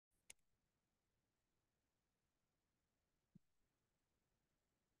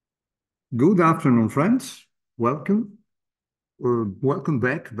Good afternoon, friends. Welcome, or welcome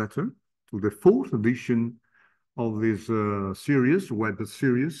back, better, to the fourth edition of this series, web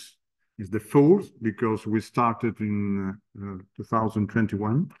series. It's the fourth because we started in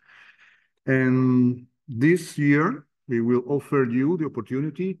 2021. And this year, we will offer you the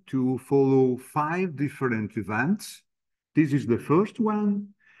opportunity to follow 5 different events. This is the first one,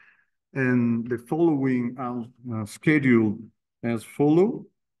 and the following are scheduled as follow.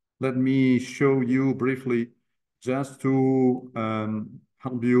 Let me show you briefly just to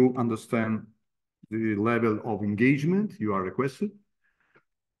help you understand the level of engagement you are requested.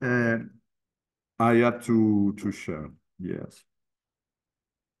 I have to share, yes,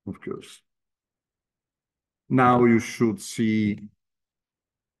 of course. Now you should see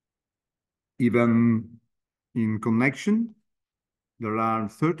even in connection, there are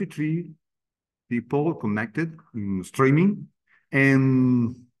 33 people connected in streaming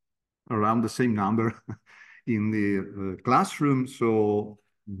and around the same number in the classroom. So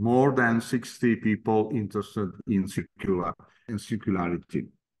more than 60 people interested in circularity.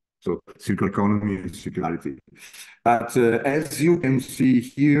 So circular economy and circularity. But as you can see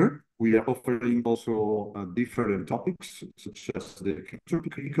here, we are offering also different topics, such as the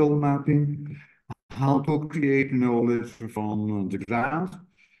critical mapping, how to create knowledge from the ground,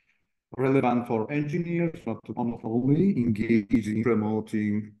 relevant for engineers, not only engaged in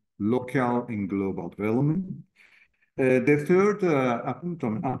promoting local and global development. The third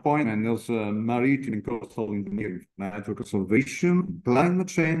appointment is maritime and coastal engineering, natural conservation, climate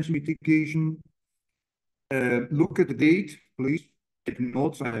change mitigation. Look at the date, please take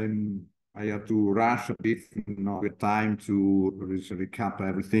notes. I have to rush a bit, not with time to recap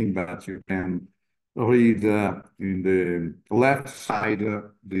everything, but you can read in the left side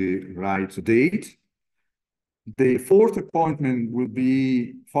the right date. The fourth appointment will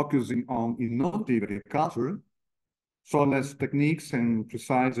be focusing on innovative agriculture, solid techniques and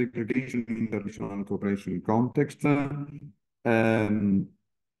precise aggregation in international cooperation context. And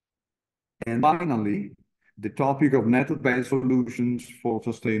finally, the topic of network-based solutions for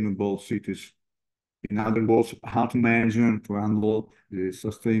sustainable cities. In other words, how to manage and to handle the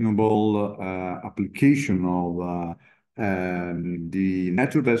sustainable application of the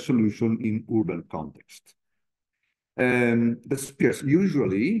network-based solution in urban context. The speakers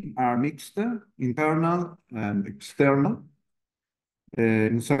usually are mixed, internal and external.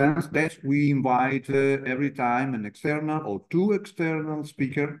 In the sense that we invite every time an external or 2 external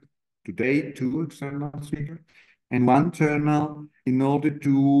speakers, today 2 external speakers, and 1 internal, in order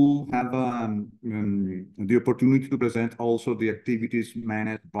to have the opportunity to present also the activities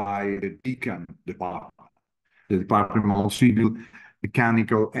managed by the DECAN department, the Department of Civil,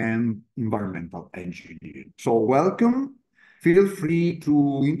 Mechanical and Environmental Engineering. So welcome. Feel free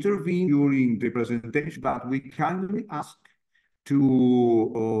to intervene during the presentation, but we kindly ask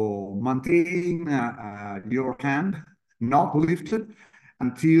to maintain your hand not lifted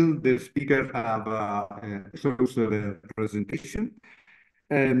until the speaker have closed the presentation.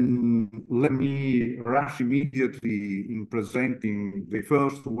 Let me rush immediately in presenting the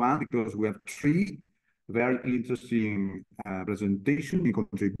first one, because we have 3 very interesting presentation in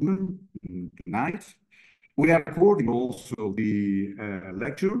contribution tonight. We are recording also the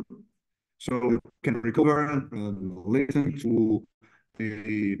lecture, so you can recover and listen to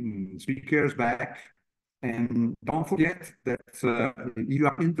the speakers back. And don't forget that if you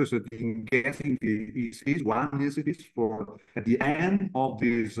are interested in getting the ESIC for at the end of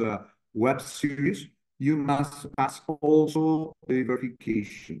this web series, you must pass also the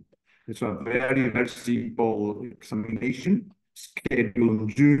verification. It's a very, very simple examination scheduled in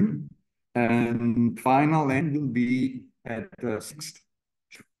June, and final end will be at 6th.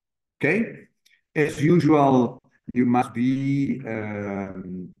 Okay? As usual, you must be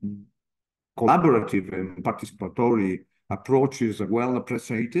collaborative and participatory approaches are well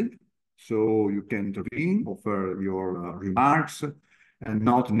appreciated. So you can intervene, offer your remarks, and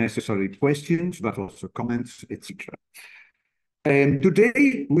not necessary questions, but also comments, etc. And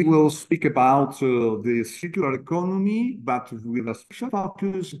today we will speak about the circular economy, but with a special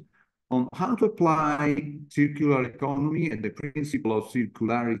focus on how to apply circular economy and the principle of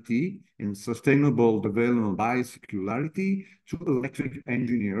circularity and sustainable development by circularity to electric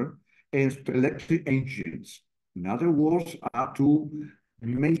engineer and electric engines. In other words, how to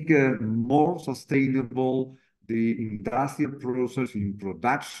make more sustainable the industrial process in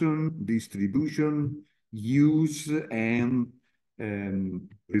production, distribution, use, and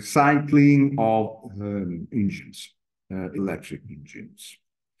recycling of engines, electric engines.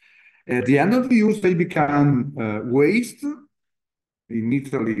 At the end of the use, they become waste, In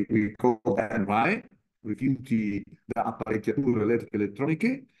Italy, we call that RAE, rifiuti da apparecchiature elettriche e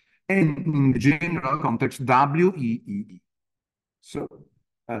elettroniche, and in the general context, WEEE. So,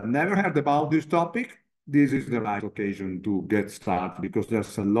 never heard about this topic. This is the right occasion to get started because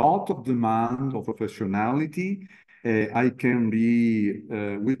there's a lot of demand of professionality. I can be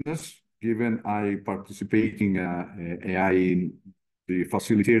witness, given I participating, I the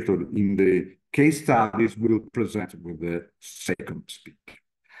facilitator in the case studies will present with the second speaker.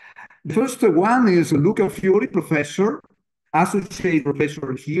 The first one is Luca Fiori, professor, associate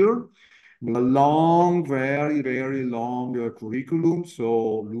professor here, with a long, very, very long curriculum.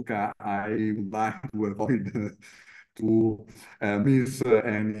 So, Luca, I would like to avoid to miss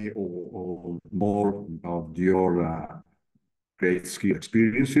any or more of your great skill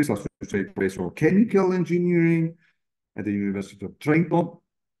experiences. Associate professor of chemical engineering at the University of Trento,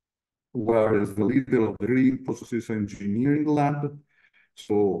 where is the leader of the Green Processes Engineering Lab.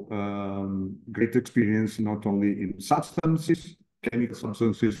 So great experience not only in substances, chemical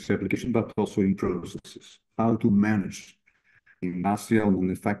substances application, but also in processes, how to manage industrial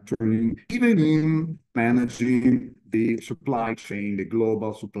manufacturing, even in managing the supply chain, the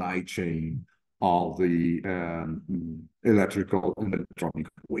global supply chain of the electrical and electronic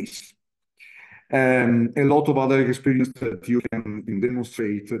waste. A lot of other experience that you can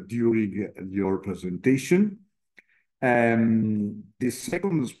demonstrate during your presentation. The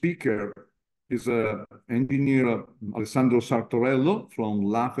second speaker is engineer Alessandro Sartorello from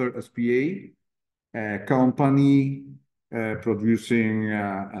Lafert SPA, a company producing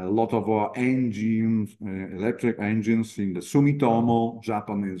a lot of engines, electric engines in the Sumitomo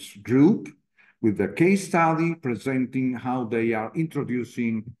Japanese group, with a case study presenting how they are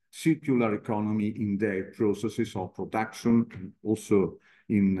introducing circular economy in their processes of production, and also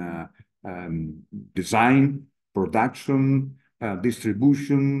in design, production,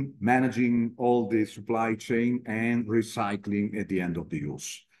 distribution, managing all the supply chain, and recycling at the end of the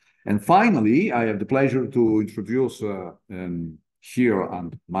use. And finally, I have the pleasure to introduce here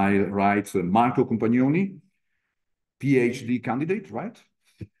on my right, Marco Compagnoni, PhD candidate, right?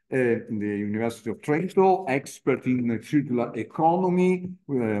 In the University of Trento, expert in circular economy.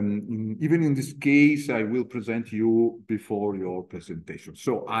 Even in this case, I will present you before your presentation.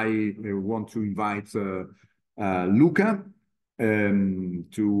 So I want to invite Luca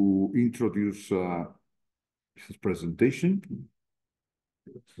to introduce his presentation.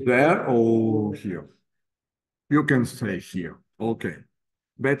 There or here? You can stay here. Okay.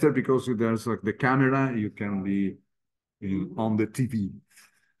 Better because there's the camera, you can be on the TV.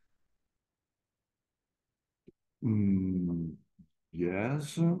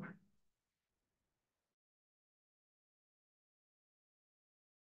 Yes.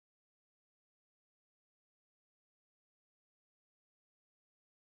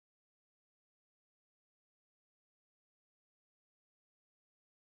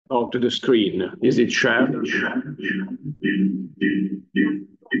 To the screen. Is it shared?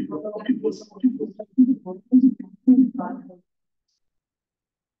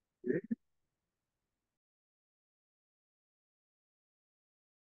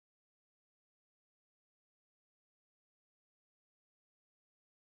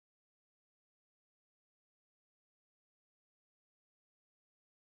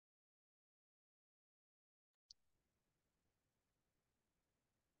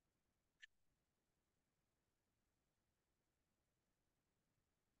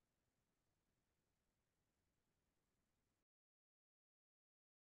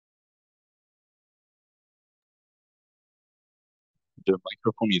 The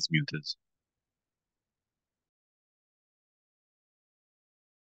microphone is muted.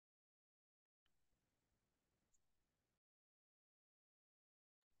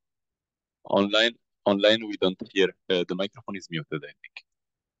 Online, we don't hear. The microphone is muted, I think.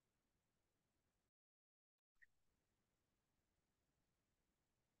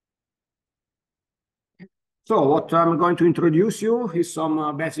 So what I'm going to introduce you is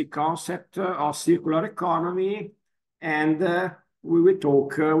some basic concept of circular economy, and we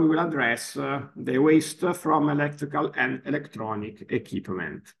will address the waste from electrical and electronic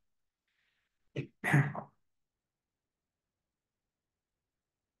equipment.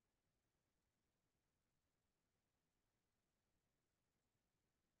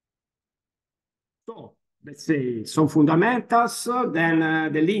 So let's say some fundamentals, then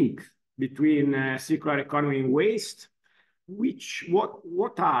the link between circular economy and waste,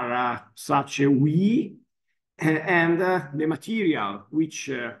 what are such a WEEE, and the material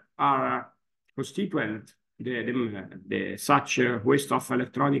which are constituent the such waste of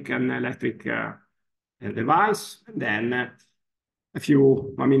electronic and electric device. And then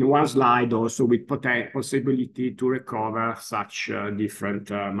one slide also with possibility to recover such different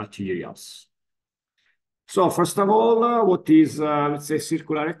materials. So first of all, what is, let's say,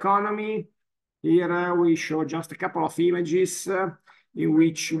 circular economy? Here we show just a couple of images in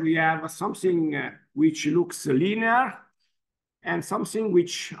which we have something which looks linear and something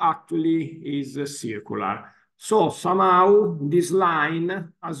which actually is circular. So somehow this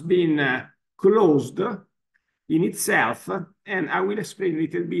line has been closed in itself, and I will explain a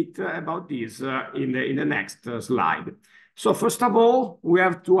little bit about this in the next slide. So first of all, we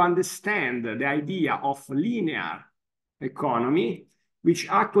have to understand the idea of linear economy, which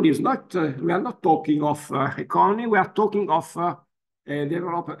actually is not, we are not talking of economy, we are talking of a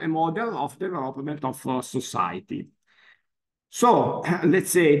model of development of society. So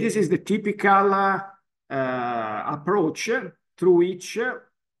let's say this is the typical approach through which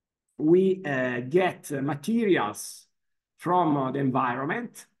we get materials from the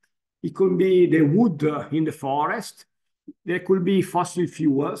environment. It could be the wood in the forest. There could be fossil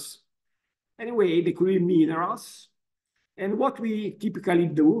fuels. Anyway, there could be minerals. And what we typically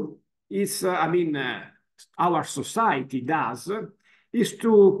do is, our society does, is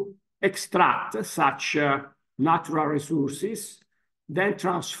to extract such natural resources, then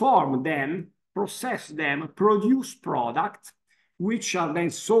transform them, process them, produce products, which are then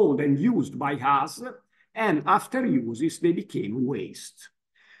sold and used by us, and after uses, they became waste.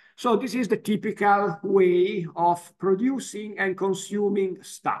 So this is the typical way of producing and consuming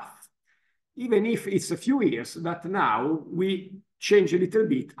stuff, even if it's a few years that now we change a little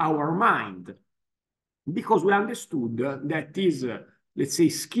bit our mind, because we understood that this, let's say,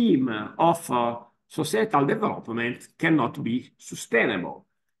 scheme of societal development cannot be sustainable,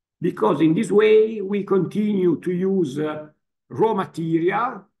 because in this way we continue to use raw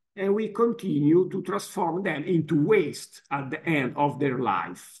material and we continue to transform them into waste at the end of their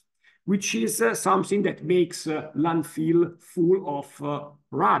life, which is something that makes landfill full of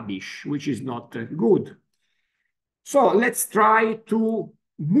rubbish, which is not good. So let's try to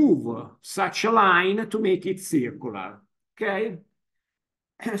move such a line to make it circular, okay?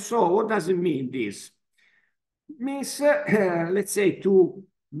 So what does it mean, this? It means, let's say, to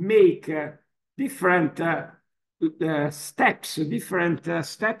make different steps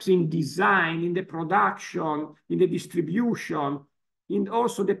in design, in the production, in the distribution, and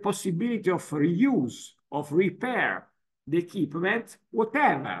also the possibility of reuse, of repair the equipment,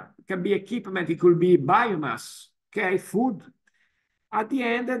 whatever. It can be equipment, it could be biomass, okay, food. At the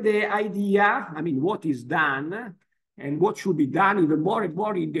end, the idea, what is done and what should be done even more and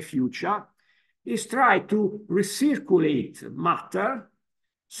more in the future is try to recirculate matter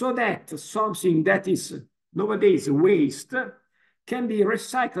so that something that is nowadays waste can be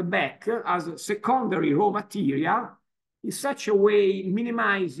recycled back as a secondary raw material in such a way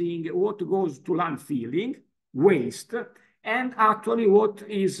minimizing what goes to landfilling, waste, and actually what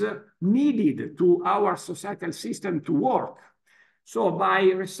is needed to our societal system to work. So by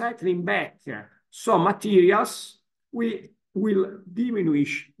recycling back some materials, we will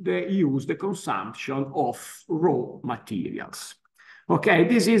diminish the consumption of raw materials. Okay,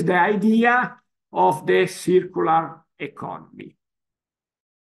 this is the idea of the circular economy.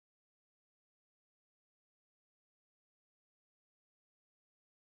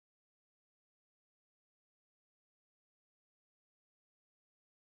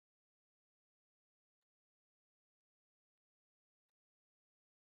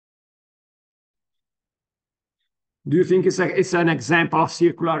 Do you think it's an example of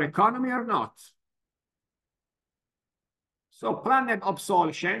circular economy or not? So planned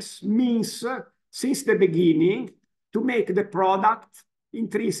obsolescence means, since the beginning, to make the product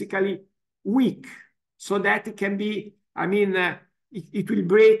intrinsically weak so that it can be, it will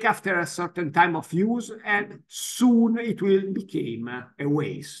break after a certain time of use and soon it will become a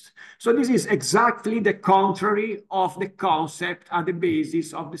waste. So this is exactly the contrary of the concept at the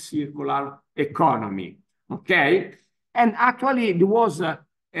basis of the circular economy. Okay, and actually there was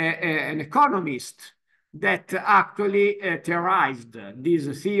an economist that actually theorized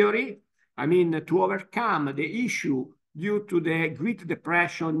this theory. To overcome the issue due to the Great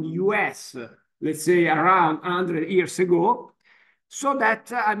Depression in the US, let's say around 100 years ago, so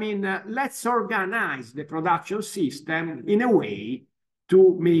that, let's organize the production system in a way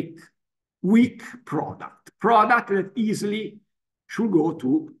to make weak product that easily should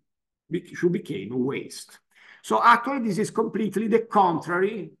become waste. So actually, this is completely the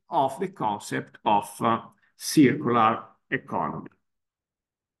contrary of the concept of circular economy.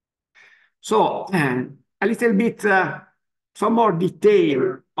 So a little bit, some more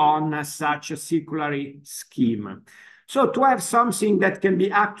detail on such a circular scheme. So to have something that can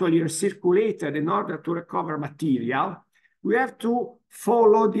be actually recirculated in order to recover material, we have to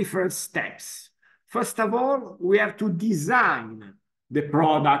follow different steps. First of all, we have to design the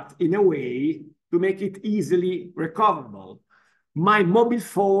product in a way to make it easily recoverable. My mobile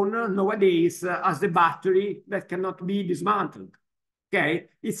phone nowadays has the battery that cannot be dismantled. Okay,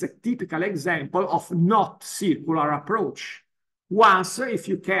 it's a typical example of not circular approach. Once, if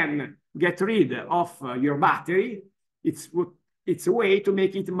you can get rid of your battery, it's a way to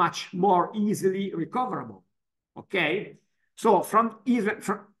make it much more easily recoverable. Okay, so from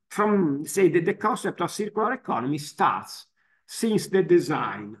say the concept of circular economy starts since the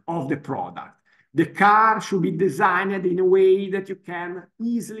design of the product. The car should be designed in a way that you can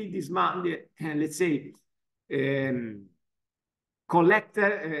easily dismantle, let's say, collect,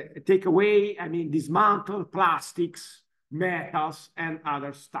 take away, dismantle plastics, metals, and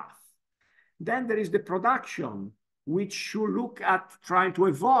other stuff. Then there is the production, which should look at trying to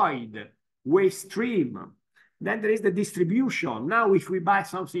avoid waste stream. Then there is the distribution. Now, if we buy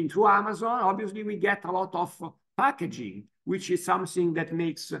something through Amazon, obviously we get a lot of packaging, which is something that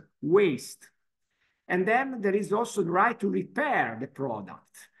makes waste. And then there is also the right to repair the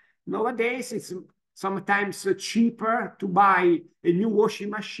product. Nowadays, it's sometimes cheaper to buy a new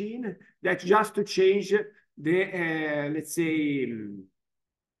washing machine than just to change the, let's say,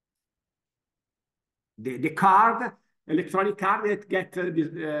 the card, electronic card that get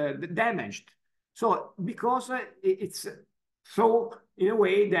damaged. So because it's so in a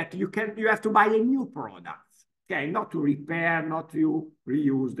way that you have to buy a new product, okay, not to repair, not to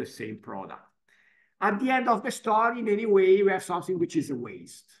reuse the same product. At the end of the story, in any way, we have something which is a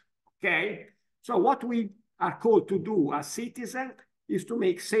waste, okay? So what we are called to do as citizens is to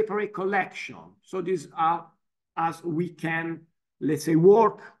make separate collection. So these are as we can, let's say,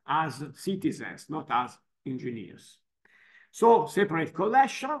 work as citizens, not as engineers. So separate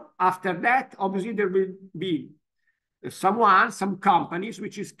collection. After that, obviously, there will be some companies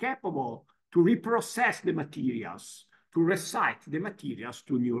which is capable to reprocess the materials, to recycle the materials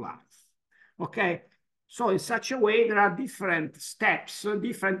to new life. Okay, so in such a way, there are different steps,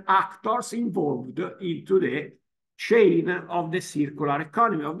 different actors involved into the chain of the circular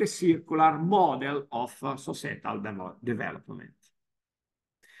economy, of the circular model of societal development.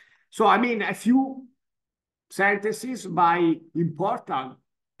 So, a few sentences by important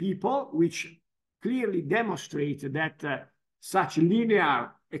people which clearly demonstrate that such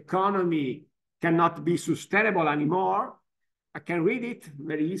linear economy cannot be sustainable anymore. I can read it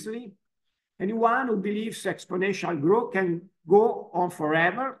very easily. Anyone who believes exponential growth can go on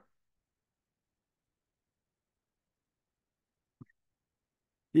forever.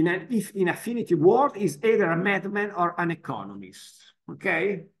 In an infinity world is either a madman or an economist,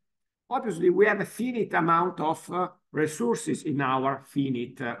 okay? Obviously, we have a finite amount of resources in our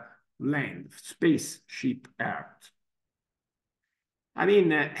finite land, spaceship Earth.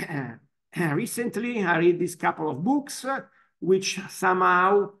 Recently, I read this couple of books which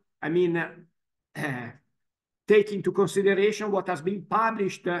somehow, take into consideration what has been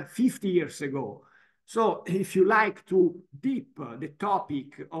published 50 years ago. So if you like to deep the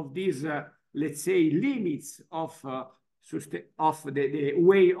topic of these, let's say, limits of the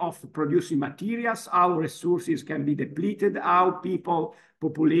way of producing materials, how resources can be depleted, how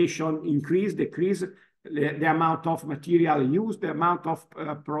population increase, decrease, the amount of material used, the amount of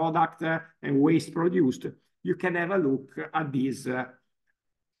product and waste produced, you can have a look at these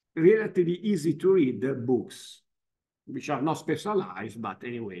relatively easy to read books, which are not specialized, but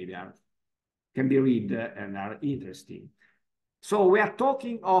anyway, they can be read and are interesting. So we are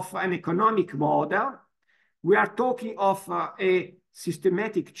talking of an economic model. We are talking of a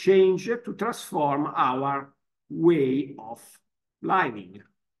systematic change to transform our way of living.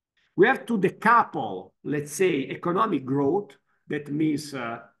 We have to decouple, let's say, economic growth. That means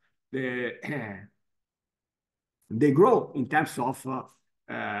the growth in terms of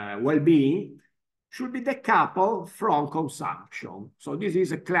well-being should be decoupled from consumption. So this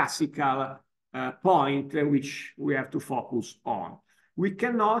is a classical point which we have to focus on. We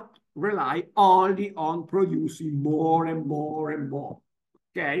cannot rely only on producing more and more and more,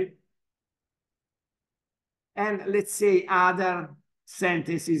 okay? And let's say other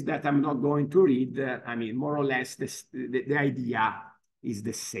sentences that I'm not going to read, more or less the idea is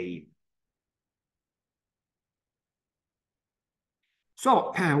the same.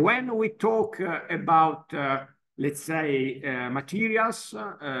 So when we talk about, let's say, materials,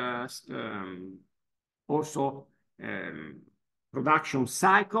 also production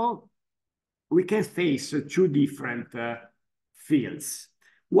cycle, we can face two different fields.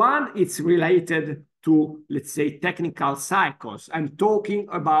 One, it's related to, let's say, technical cycles. I'm talking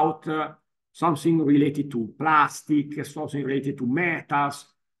about something related to plastic, something related to metals,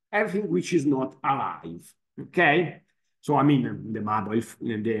 everything which is not alive, okay? So, I mean, the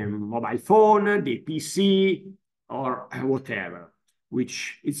mobile phone, the PC, or whatever,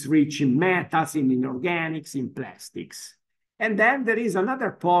 which is rich in metals, in inorganics, in plastics. And then there is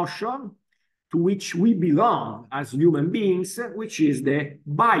another portion to which we belong as human beings, which is the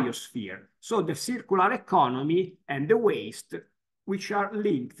biosphere. So the circular economy and the waste, which are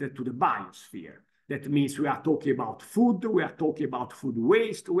linked to the biosphere. That means we are talking about food, we are talking about food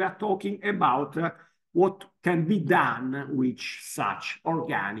waste, we are talking about what can be done with such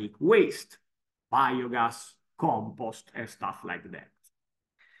organic waste, biogas, compost, and stuff like that.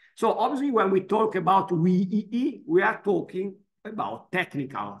 So obviously, when we talk about WEEE, we are talking about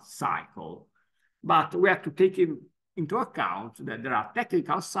technical cycle, but we have to take into account that there are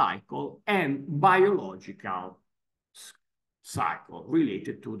technical cycle and biological cycle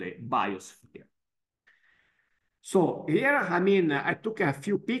related to the biosphere. So here, I mean, I took a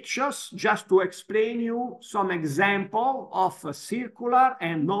few pictures just to explain you some example of circular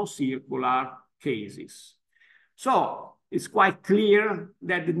and non-circular cases. So it's quite clear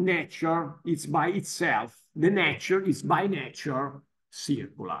that the nature is by itself, the nature is by nature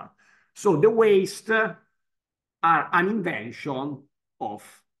circular. So the waste are an invention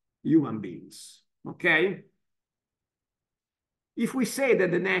of human beings, okay? If we say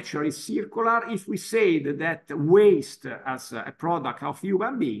that the nature is circular, if we say that waste as a product of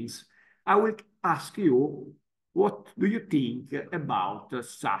human beings, I will ask you, what do you think about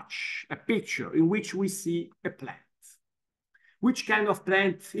such a picture in which we see a plant? Which kind of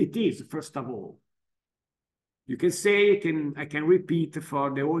plant it is, first of all? You can say, I can repeat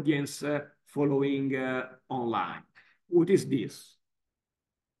for the audience following online. What is this?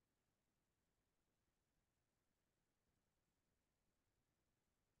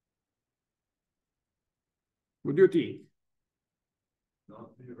 What do you think?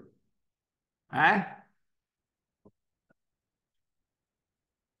 Not here. Eh?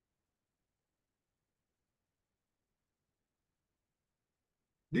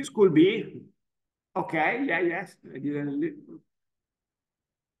 This could be, okay, yeah, yes. I didn't.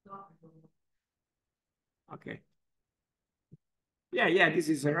 Okay. Yeah, this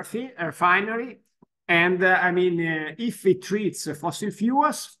is a refinery. And I mean, if it treats fossil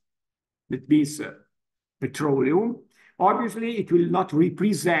fuels, that means petroleum, obviously it will not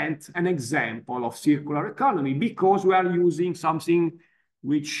represent an example of circular economy because we are using something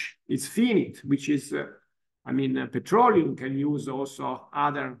which is finite, which is, I mean, petroleum can use also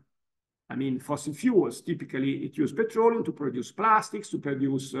other, I mean, fossil fuels. Typically, it uses petroleum to produce plastics, to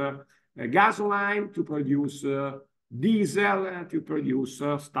produce gasoline, to produce diesel, to produce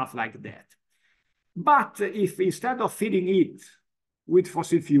stuff like that. But if instead of feeding it with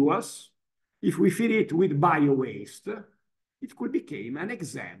fossil fuels, if we feed it with bio-waste, it could become an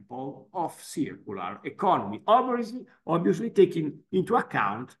example of circular economy. Obviously taking into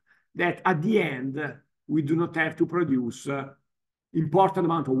account that at the end, we do not have to produce important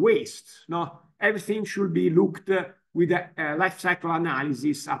amount of waste. No, everything should be looked with a life cycle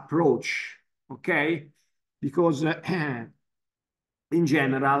analysis approach, okay? Because in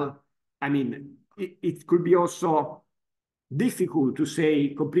general, I mean, it could be also difficult to say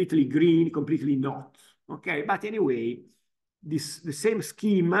completely green, completely not, okay? But anyway, the same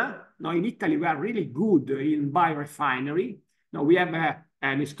scheme, now in Italy, we are really good in biorefinery. Now we have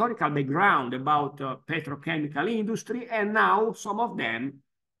an historical background about petrochemical industry, and now some of them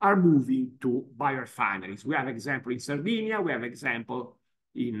are moving to biorefineries. We have example in Sardinia, we have example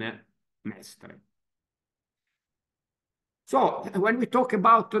in Mestre. So when we talk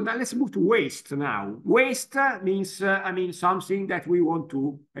about, now let's move to waste now. Waste means, I mean, something that we want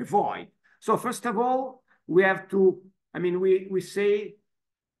to avoid. So first of all, we have to, I mean, we say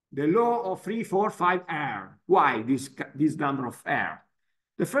the law of 3, 4, 5 R. Why this number of R?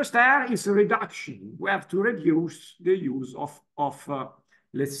 The first R is a reduction. We have to reduce the use of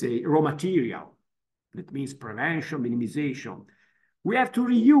let's say, raw material. That means prevention, minimization. We have to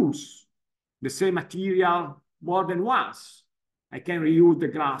reuse the same material more than once. I can reuse the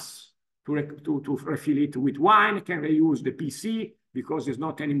glass to refill it with wine. I can reuse the PC because it's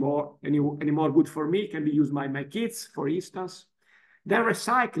not anymore good for me. It can be used by my kids, for instance. Then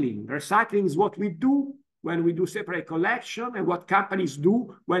recycling. Recycling is what we do when we do separate collection and what companies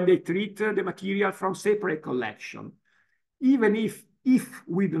do when they treat the material from separate collection. Even if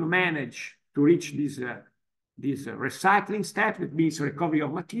we don't manage to reach this recycling step, that means recovery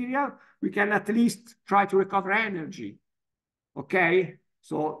of material, we can at least try to recover energy. Okay,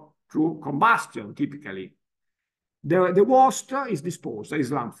 so through combustion, typically. The waste is disposed,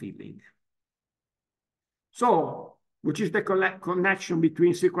 is landfilling. So, which is the connection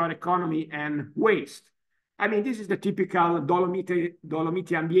between circular economy and waste? I mean, this is the typical Dolomiti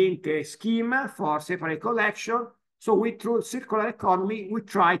Ambiente scheme for separate collection. So through circular economy, we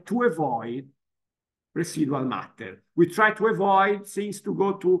try to avoid residual matter. We try to avoid things to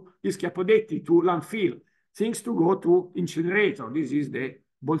go to Ischia Podetti, to landfill, things to go to incinerator. This is the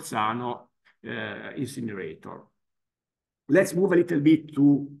Bolzano incinerator. Let's move a little bit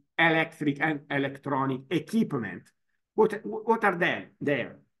to electric and electronic equipment. What are there?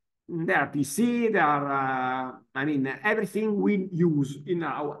 There are PC, there are, I mean, everything we use in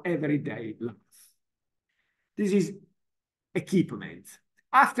our everyday life. This is equipment.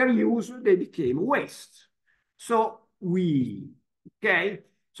 After use, they became waste. So okay?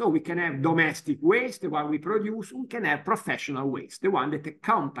 So we can have domestic waste, the one we produce. We can have professional waste, the one that the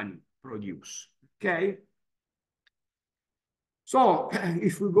company produce, okay? So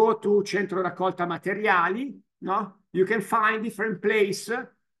if we go to Centro Raccolta Materiali, no, you can find different places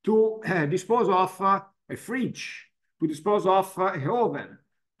to dispose of a fridge, to dispose of an oven,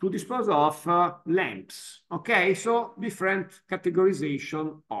 to dispose of lamps. Okay, so different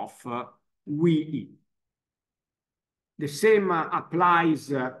categorization of WEEE. The same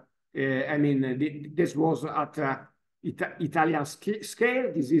applies, I mean, this was at Italian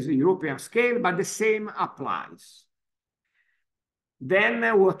scale, this is a European scale, but the same applies. Then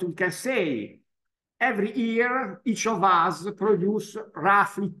what we can say, every year, each of us produce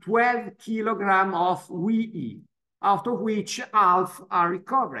roughly 12 kilograms of WEEE, out of which half are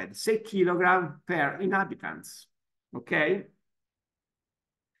recovered, 6 kilograms per inhabitants, okay?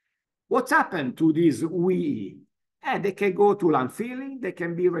 What's happened to these WEEE? They can go to landfilling, they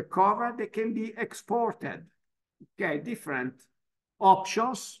can be recovered, they can be exported, okay? Different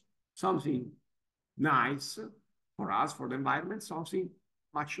options, something nice, for us, for the environment, something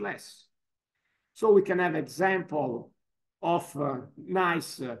much less. So we can have example of a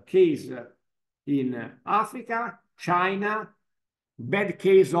nice case in Africa, China, bad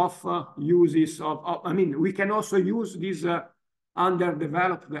case of uses of, I mean, we can also use these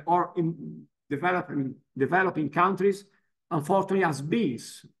underdeveloped or in developing countries, unfortunately, as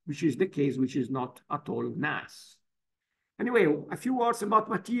bins, which is the case, which is not at all nice. Anyway, a few words about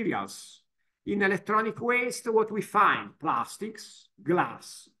materials. In electronic waste, what we find? Plastics,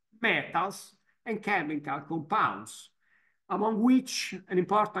 glass, metals, and chemical compounds, among which an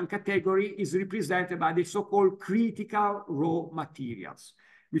important category is represented by the so-called critical raw materials,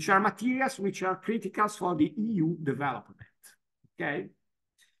 which are materials which are critical for the EU development, okay?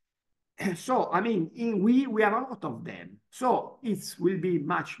 So, I mean, we have a lot of them. So it will be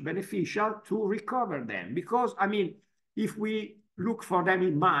much beneficial to recover them because, I mean, if we look for them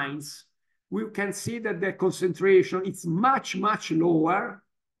in mines, we can see that the concentration is much, much lower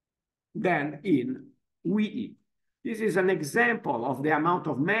than in WEEE. This is an example of the amount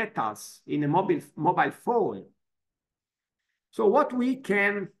of metals in a mobile phone. So what we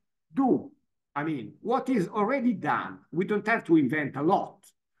can do, I mean, what is already done, we don't have to invent a lot.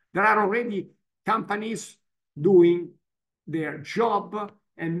 There are already companies doing their job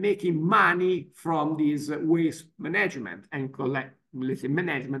and making money from this waste management and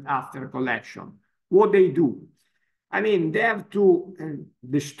management after collection. What they do? I mean, they have to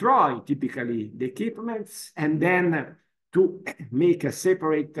destroy typically the equipments and then to make a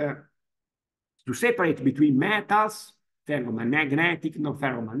separate, to separate between metals, ferromagnetic,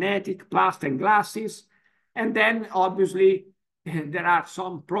 non-ferromagnetic, plastic and glasses. And then obviously there are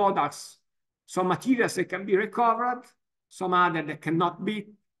some products, some materials that can be recovered, some other that cannot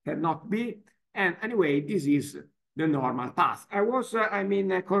be. And anyway, this is the normal path. I was,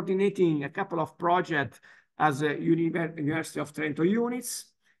 coordinating a couple of projects as a University of Trento units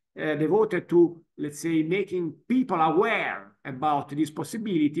devoted to, let's say, making people aware about these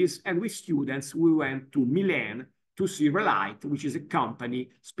possibilities. And with students, we went to Milan to see Relight, which is a company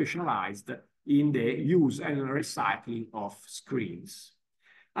specialized in the use and recycling of screens.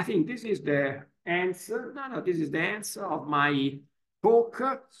 I think this is the answer. No, this is the answer of my talk.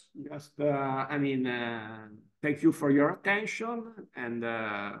 Just, thank you for your attention. And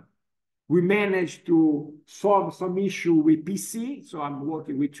we managed to solve some issue with PC. So I'm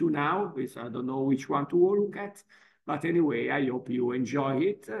working with you now. I don't know which one to look at. But anyway, I hope you enjoy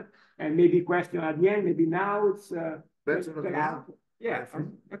it. And maybe question at the end, maybe now it's... yeah,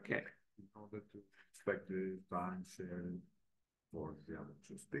 okay. In order to respect the time sharing for the other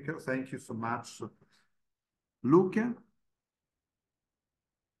two speakers. Thank you so much, Luca.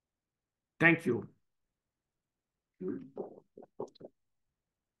 Thank you.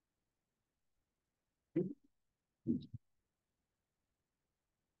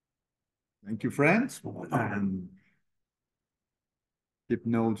 Thank you, friends. Keep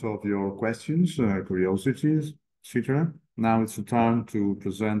notes of your questions, curiosities, etc. Now it's the time to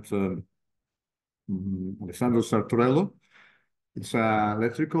present Alessandro Sartorello. It's an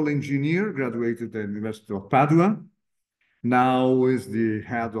electrical engineer, graduated at the University of Padua. Now is the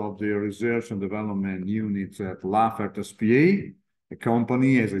head of the research and development unit at Lafert SPA, a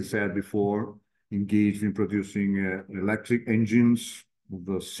company, as I said before, engaged in producing electric engines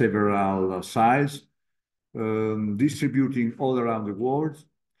of several sizes, distributing all around the world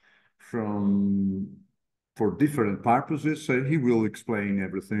for different purposes. So he will explain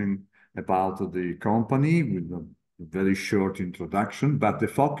everything about the company with a very short introduction, but the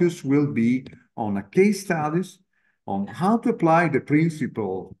focus will be on a case studies on how to apply the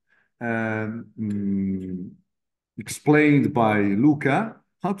principle explained by Luca,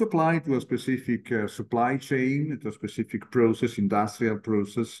 how to apply to a specific supply chain, to a specific process, industrial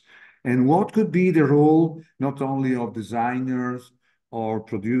process, and what could be the role not only of designers or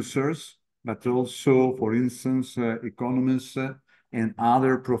producers, but also, for instance, economists and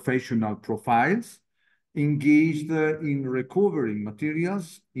other professional profiles engaged in recovering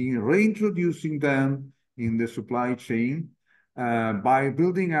materials, in reintroducing them in the supply chain by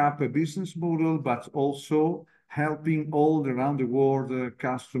building up a business model, but also helping all around the world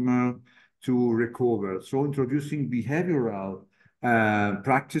customer to recover. So introducing behavioral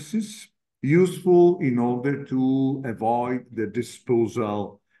practices useful in order to avoid the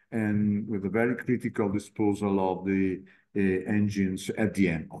disposal and with a very critical disposal of the engines at the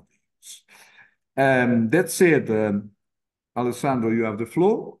end of this. That said, Alessandro, you have the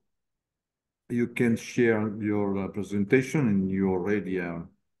floor. You can share your presentation and you already are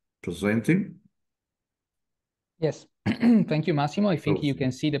presenting. Yes, thank you, Massimo. I think you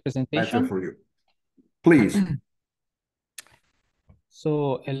can see the presentation. Better for you. Please.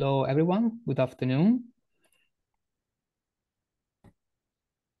 So, hello, everyone. Good afternoon.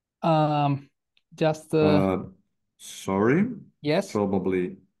 Just sorry. Yes.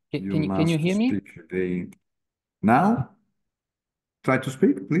 Probably can you hear me? Speak again. Now, try to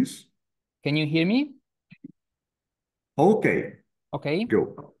speak, please. Can you hear me? Okay. Okay.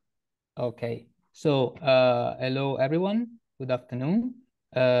 Go. Okay. So, hello, everyone. Good afternoon.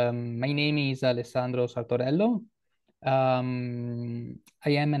 My name is Alessandro Sartorello. I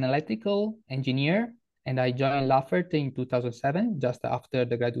am an electrical engineer, and I joined Lafert in 2007, just after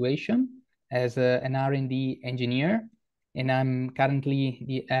the graduation, as an R&D engineer, and I'm currently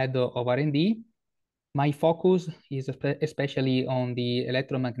the head of R&D. My focus is especially on the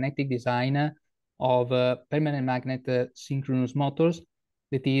electromagnetic design of permanent magnet synchronous motors.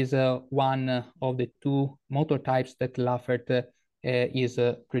 That is one of the two motor types that Lafert is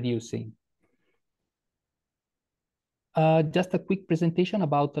producing. Just a quick presentation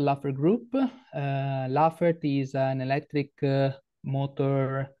about the Lafert Group. Lafert is an electric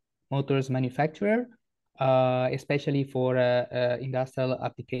motors manufacturer, especially for industrial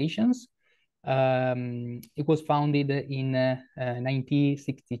applications. It was founded in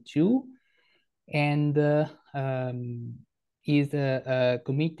 1962 and is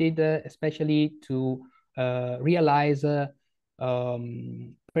committed especially to realize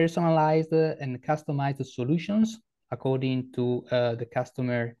personalized and customized solutions according to the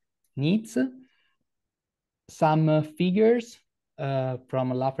customer needs. Some figures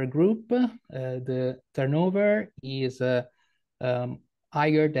from Lafert Group. The turnover is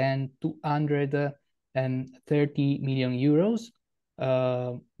higher than 230 million euros.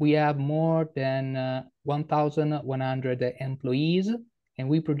 We have more than 1,100 employees, and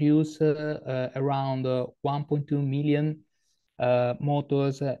we produce around 1.2 million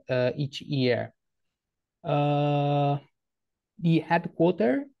motors each year. The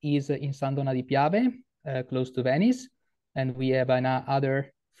headquarters is in San Donà di Piave, close to Venice, and we have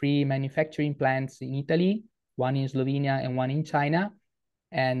other 3 manufacturing plants in Italy, one in Slovenia and one in China,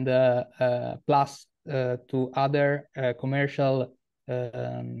 and plus 2 other commercial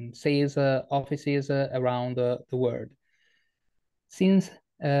sales offices around the world. Since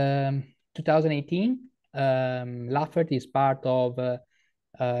 2018, Lafert is part of a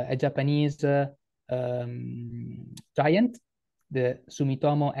Japanese giant, the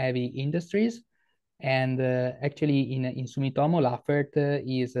Sumitomo Heavy Industries. And actually in Sumitomo, Lafert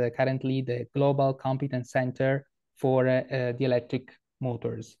is currently the global competence center for the electric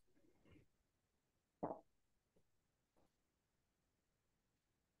motors.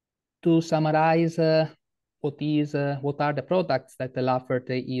 To summarize what are the products that the Lafert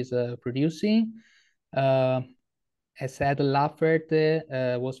is producing, as said, Lafert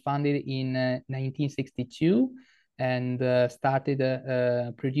was founded in 1962 and started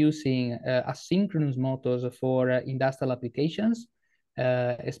producing asynchronous motors for industrial applications,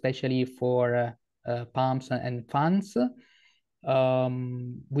 especially for pumps and fans,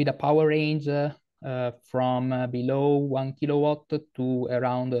 with a power range from below 1 kilowatt to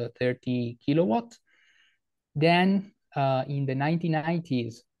around 30 kilowatts. Then in the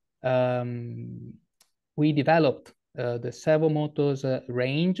 1990s, we developed the servo motors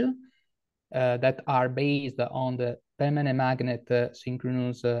range that are based on the permanent magnet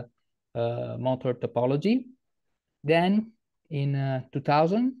synchronous motor topology. Then in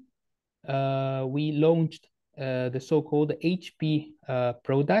 2000, we launched the so-called HP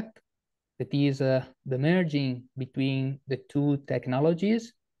product, that is the merging between the two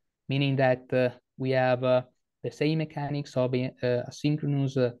technologies, meaning that we have the same mechanics of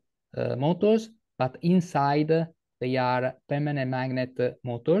asynchronous motors, but inside they are permanent magnet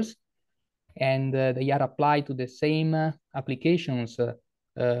motors, and they are applied to the same applications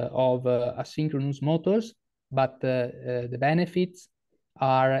of asynchronous motors, but the benefits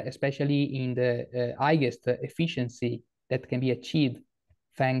are especially in the highest efficiency that can be achieved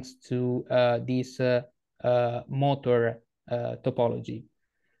thanks to this motor topology.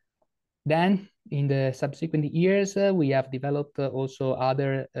 Then in the subsequent years, we have developed also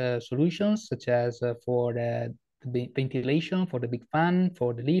other solutions, such as for the ventilation, for the big fan,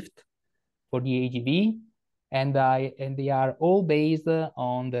 for the lift, for the AGV, and they are all based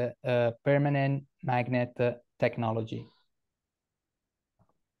on the permanent magnet technology.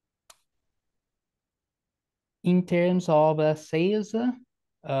 In terms of sales,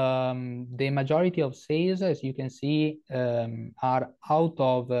 the majority of sales, as you can see, are out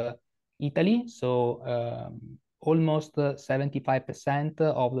of Italy. So almost 75%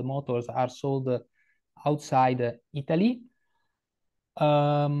 of the motors are sold outside Italy.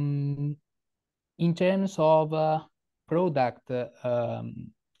 In terms of product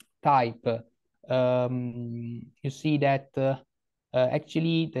type, you see that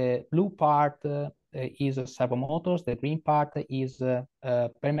actually the blue part is servo motors, the green part is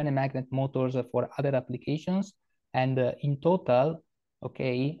permanent magnet motors for other applications, and in total,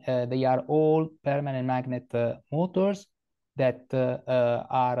 okay, they are all permanent magnet motors that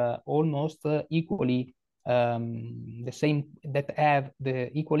are almost equally the same, that have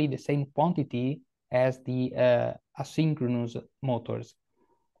equally the same quantity as the asynchronous motors.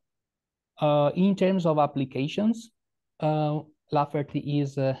 In terms of applications, Lafert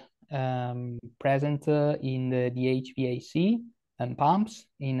is present in the HVAC and pumps,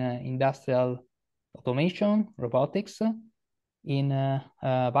 in industrial automation, robotics, in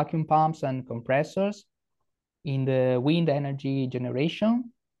vacuum pumps and compressors, in the wind energy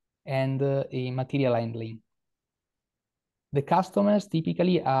generation, and in material handling. The customers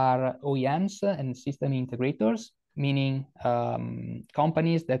typically are OEMs and system integrators, meaning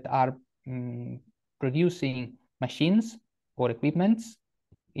companies that are producing machines or equipments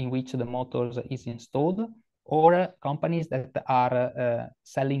in which the motors is installed, or companies that are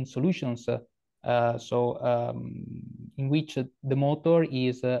selling solutions, in which the motor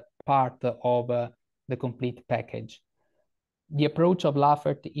is part of the complete package. The approach of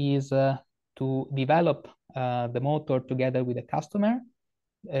Lafert is to develop the motor together with the customer,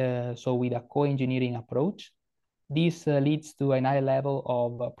 so with a co-engineering approach. This leads to a high level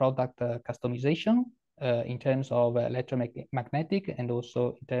of product customization in terms of electromagnetic and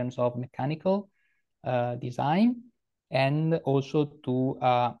also in terms of mechanical design, and also to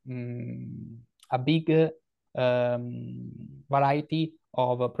a big variety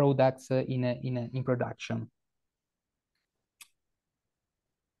of products in production.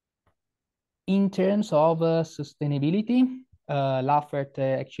 In terms of sustainability, Lafert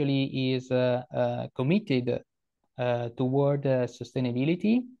actually is committed toward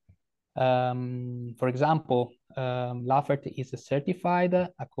sustainability. For example, Lafert is certified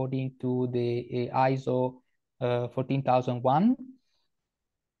according to the ISO 14001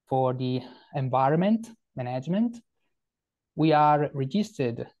 for the environment management. We are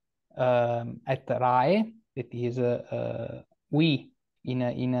registered at RAE, that is WEEE in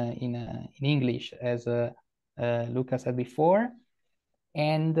English, as Luca said before,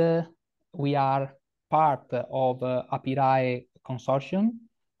 and we are part of APIRAE consortium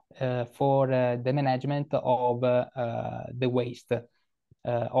for the management of the waste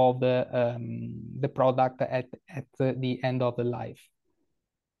of the product at the end of the life.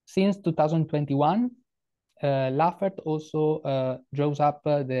 Since 2021, Lafert also draws up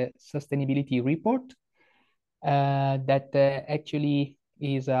the sustainability report that actually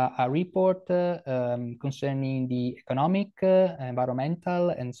is a report concerning the economic, environmental,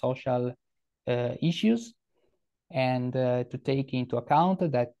 and social issues. and to take into account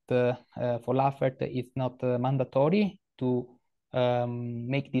that for Lafert it's not mandatory to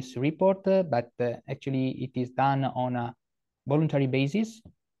make this report, but actually it is done on a voluntary basis.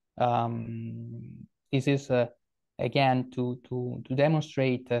 This is again to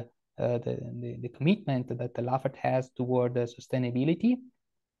demonstrate the commitment that the Lafert has toward sustainability.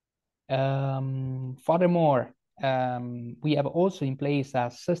 Furthermore, we have also in place a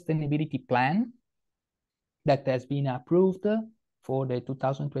sustainability plan that has been approved for the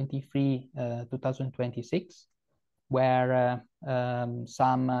 2023-2026, where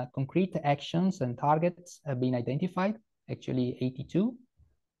some concrete actions and targets have been identified, actually 82,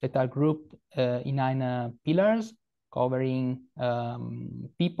 that are grouped in 9 pillars, covering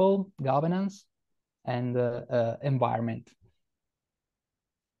people, governance, and environment.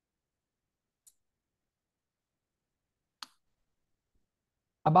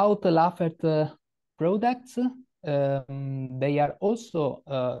 About the Lafert products, they are also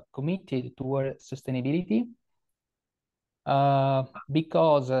committed toward sustainability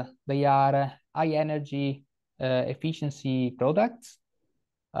because they are high energy efficiency products.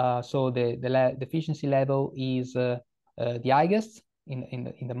 So the efficiency level is the highest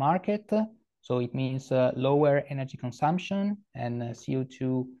in the market. So it means lower energy consumption and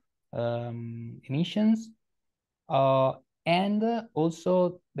CO2 emissions. And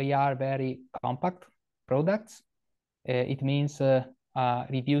also they are very compact products. It means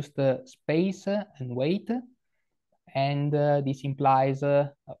reduced space and weight. And this implies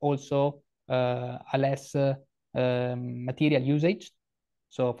also a less material usage.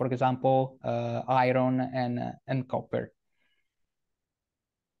 So for example, iron and copper.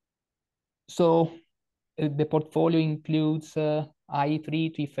 So the portfolio includes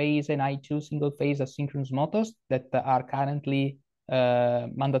I3 three-phase and I2 single-phase asynchronous motors that are currently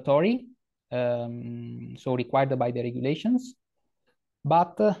mandatory, so required by the regulations.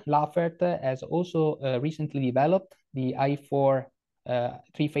 But Lafert has also recently developed the I4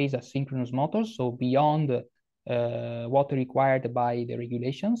 three-phase asynchronous motors, so beyond what required by the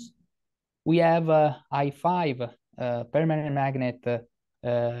regulations. We have I5 permanent magnet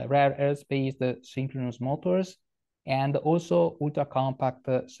rare earth-based synchronous motors, and also ultra-compact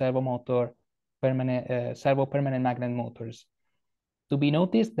servo permanent magnet motors. To be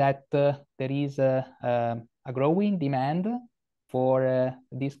noticed that there is a growing demand for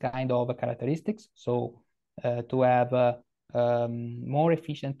this kind of characteristics. So to have more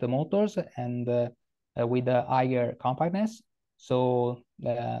efficient motors and with a higher compactness. So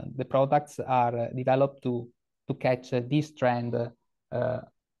the products are developed to catch this trend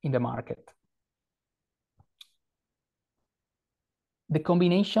in the market. The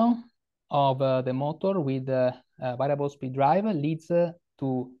combination of the motor with variable speed drive leads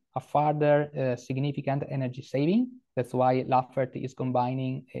to a further significant energy saving. That's why Lafert is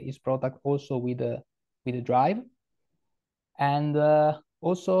combining his product also with the drive. And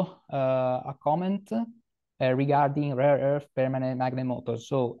also a comment regarding rare earth permanent magnet motors.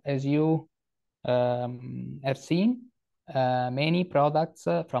 So as you have seen, many products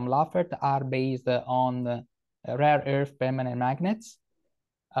from Lafert are based on rare earth permanent magnets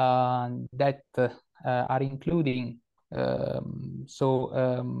that are including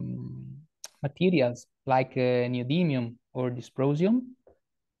materials like neodymium or dysprosium.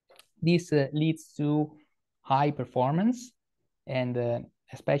 This leads to high performance and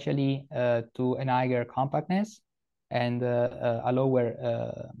especially to a higher compactness and a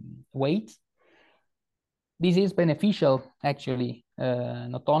lower weight. This is beneficial, actually,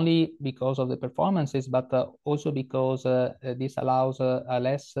 not only because of the performances, but also because this allows a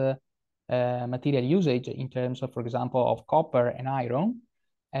less material usage in terms of, for example, of copper and iron,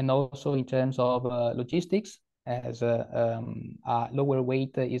 and also in terms of logistics, as a lower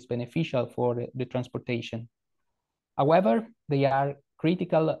weight is beneficial for the transportation. However, they are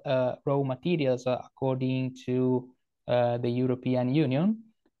critical raw materials according to the European Union.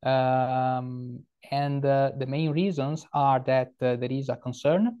 And the main reasons are that there is a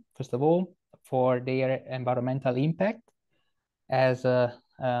concern, first of all, for their environmental impact, as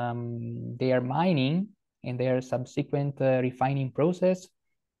their mining and their subsequent refining process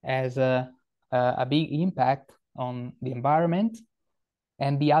has a big impact on the environment.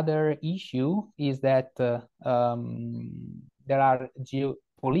 And the other issue is that there are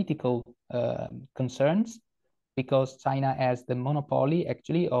geopolitical concerns, because China has the monopoly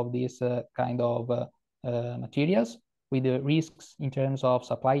actually of these kind of materials, with the risks in terms of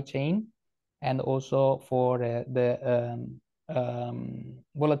supply chain and also for the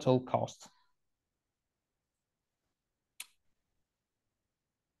volatile costs.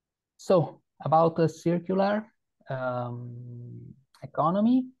 So about the circular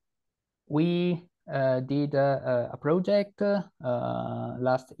economy, we did a project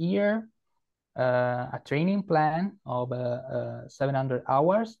last year, a training plan of 700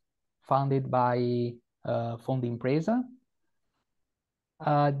 hours funded by Fondo Impresa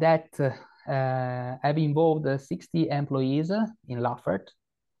that have involved 60 employees in Lafert,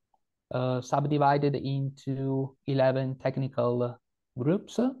 subdivided into 11 technical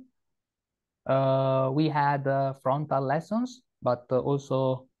groups. We had frontal lessons, but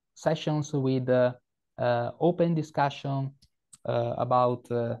also sessions with open discussion about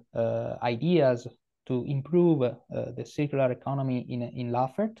ideas to improve the circular economy in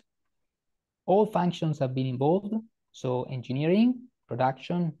Lafert. All functions have been involved, so engineering,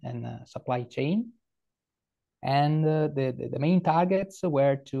 production, and supply chain. And the main targets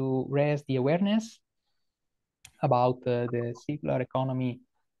were to raise the awareness about the circular economy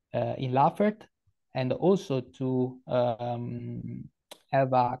in Lafert, and also to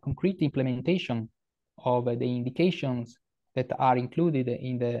have a concrete implementation of the indications that are included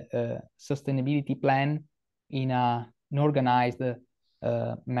in the sustainability plan in an organized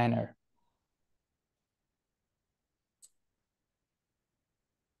manner.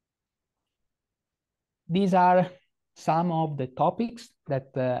 These are some of the topics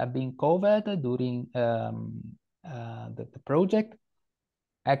that have been covered during the project.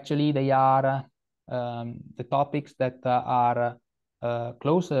 Actually, they are the topics that are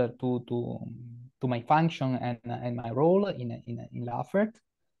closer to my function and my role in Lafert.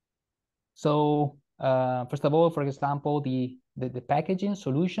 So first of all, for example, the packaging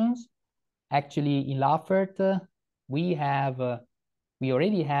solutions. Actually, in Lafert, we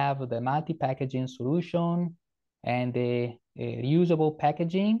already have the multi-packaging solution and the reusable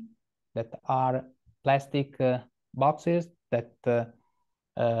packaging that are plastic boxes that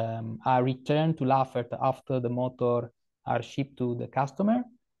are returned to Lafert after the motor are shipped to the customer.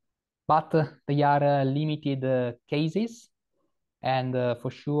 But they are limited cases, and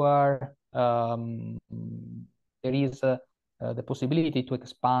for sure there is the possibility to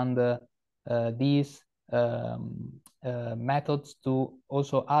expand these methods to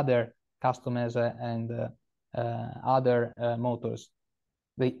also other customers and other motors.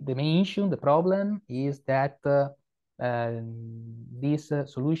 The main issue, the problem, is that these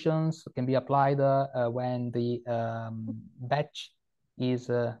solutions can be applied when the batch is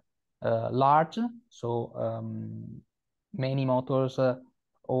large, so many motors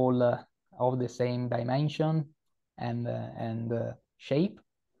all of the same dimension and shape.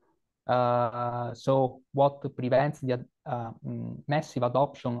 So what prevents the massive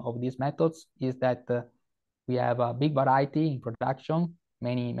adoption of these methods is that we have a big variety in production,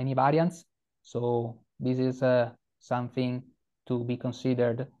 many variants. So this is something to be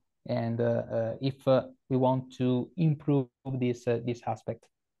considered, and if we want to improve this aspect.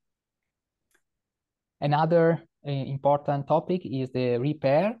 Another important topic is the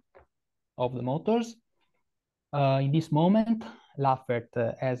repair of the motors. In this moment, Lafert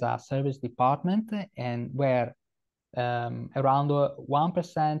has a service department, and where around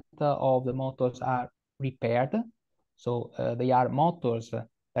 1% of the motors are repaired. So they are motors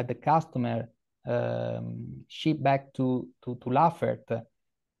that the customer ship back to Lafert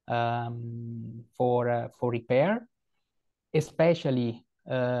for repair. Especially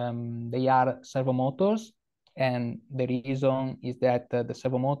they are servo motors, and the reason is that the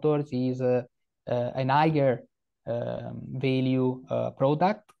servo motors is an higher value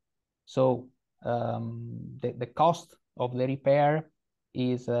product. So the cost of the repair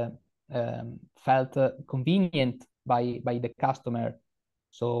is felt convenient by the customer.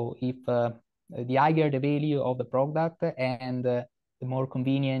 So if the higher the value of the product, and the more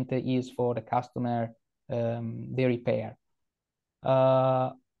convenient it is for the customer the repair.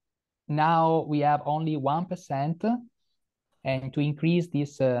 Now we have only 1%, and to increase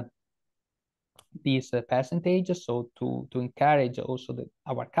this percentage, so to encourage also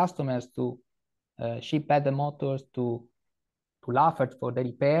our customers to ship back the motors to Lafert for the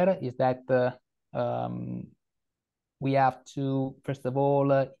repair, is that we have to, first of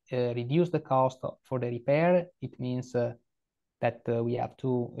all, reduce the cost for the repair. It means that we have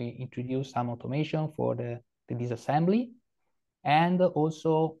to introduce some automation for the disassembly. And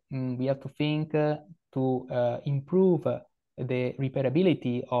also we have to think to improve the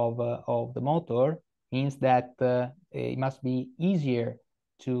repairability of the motor. Means that it must be easier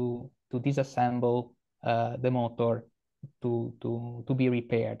to disassemble the motor to be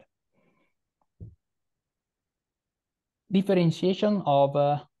repaired. Differentiation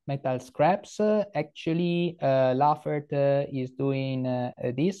of metal scraps. Actually, Lafert is doing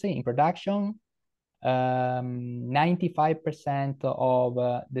this in production. 95% of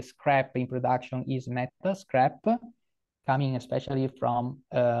the scrap in production is metal scrap, coming especially from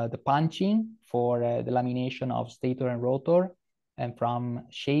the punching for the lamination of stator and rotor, and from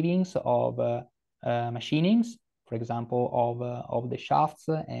shavings of machinings, for example, of the shafts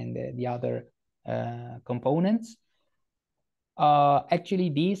and the other components. Actually,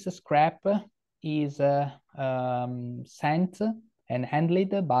 this scrap is sent and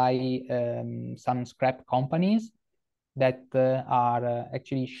handled by some scrap companies that are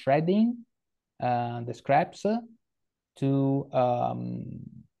actually shredding the scraps to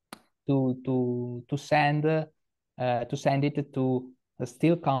send it to the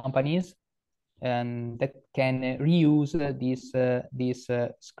steel companies that can reuse this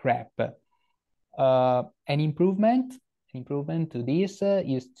scrap. An improvement to this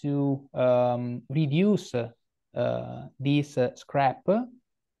is to reduce this scrap.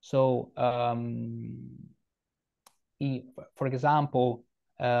 So, for example,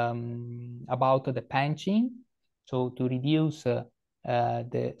 about the punching, so to reduce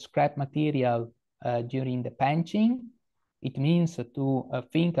the scrap material during the punching, it means to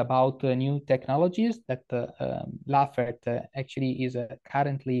think about new technologies that Lafert actually is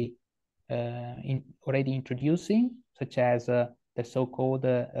currently already introducing, such as the so-called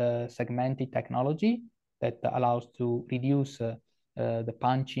segmented technology that allows to reduce the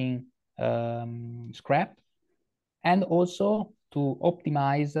punching scrap, and also to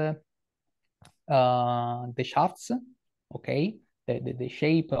optimize the shafts, okay, the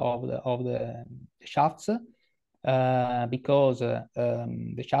shape of the shafts, because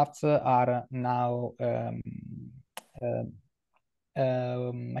the shafts are now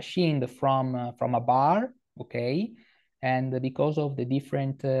machined from a bar, okay, and because of the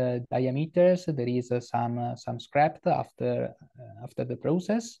different diameters, there is some scrap after the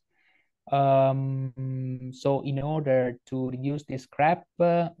process. So in order to reduce this scrap,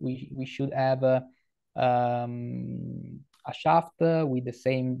 we should have a shaft with the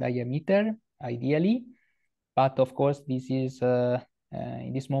same diameter, ideally, but of course this is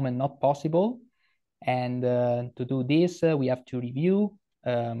in this moment not possible. And to do this, we have to review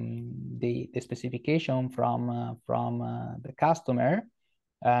the specification from the customer,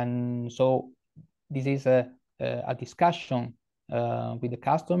 and so this is a discussion with the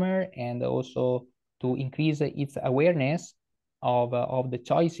customer, and also to increase its awareness of the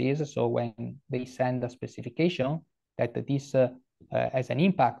choices. So when they send a specification, that this has an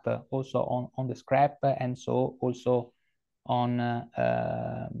impact also on the scrap, and so also on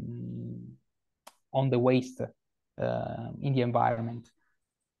the waste in the environment.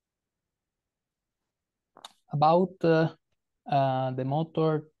 About the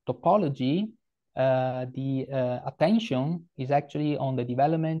motor topology, the attention is actually on the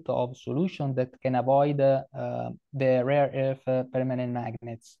development of solutions that can avoid the rare earth permanent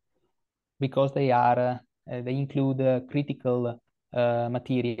magnets, because they include critical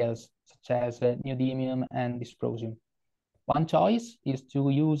materials such as neodymium and dysprosium. One choice is to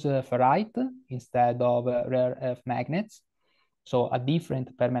use ferrite instead of rare earth magnets, so a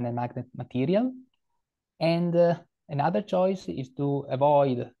different permanent magnet material. And another choice is to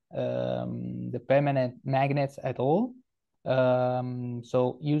avoid the permanent magnets at all,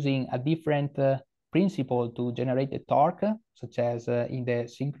 so using a different principle to generate the torque, such as in the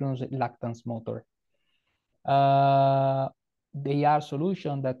synchronous reluctance motor. They are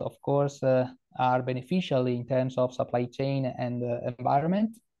solutions that, of course, are beneficial in terms of supply chain and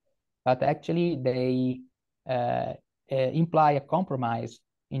environment, but actually they imply a compromise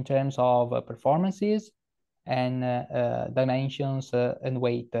in terms of performances and dimensions and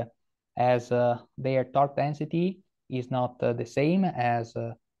weight, as their torque density is not the same as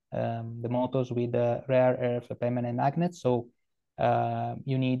the motors with rare earth permanent magnets. So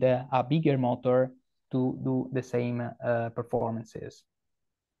you need a bigger motor to do the same performances.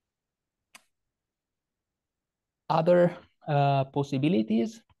 Other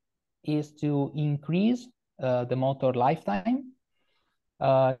possibilities is to increase the motor lifetime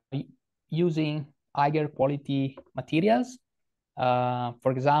using higher quality materials.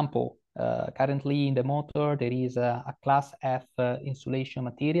 For example, currently in the motor, there is a class F insulation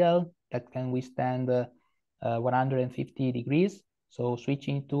material that can withstand 150 degrees. So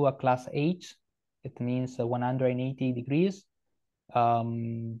switching to a class H, it means 180 degrees.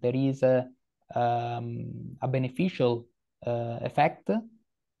 There is a beneficial effect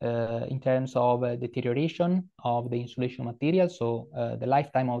in terms of deterioration of the insulation material, so the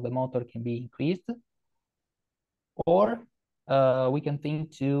lifetime of the motor can be increased. Or we can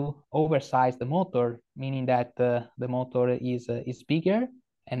think to oversize the motor, meaning that the motor is bigger,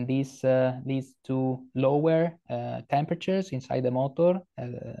 and this leads to lower temperatures inside the motor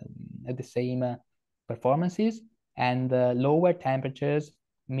at the same performances, and lower temperatures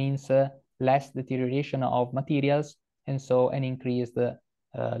means less deterioration of materials, and so an increased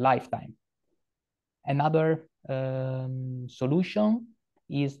lifetime. Another solution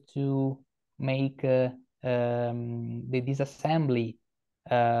is to make the disassembly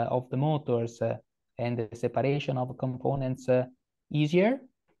of the motors and the separation of components easier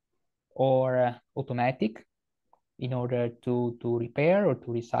or automatic, in order to repair or to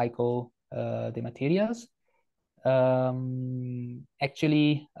recycle the materials.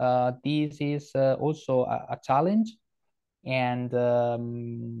 Actually, this is also a challenge. And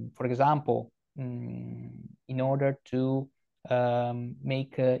for example, in order to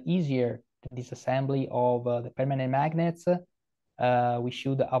make easier the disassembly of the permanent magnets, we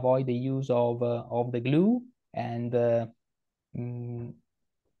should avoid the use of the glue, and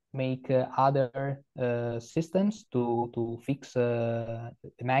make other systems to fix the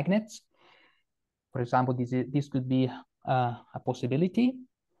magnets. For example, this could be a possibility.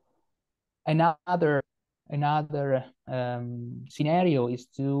 Another scenario is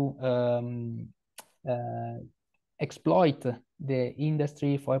to exploit the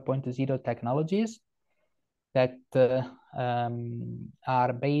Industry 4.0 technologies that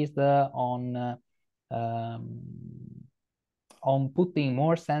are based on putting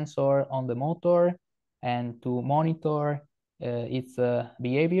more sensor on the motor and to monitor its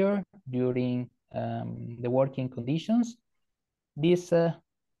behavior during the working conditions. This would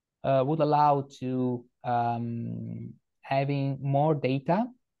allow to having more data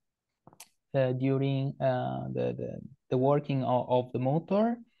during the working of the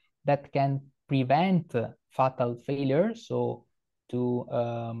motor, that can prevent fatal failure. So to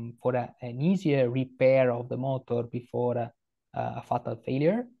for an easier repair of the motor before a fatal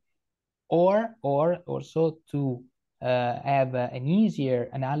failure, or also to have an easier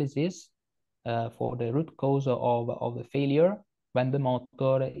analysis for the root cause of the failure when the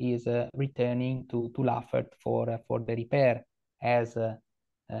motor is returning to Lafert for the repair, as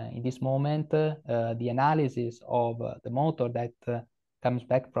in this moment the analysis of the motor that comes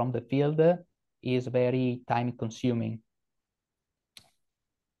back from the field is very time consuming.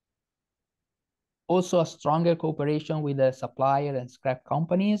 Also, a stronger cooperation with the supplier and scrap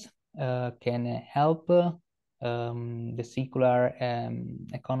companies can help the circular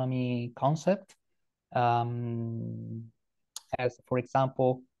economy concept, as for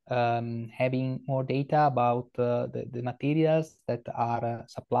example, having more data about the materials that are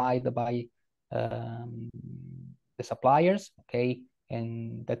supplied by the suppliers, okay,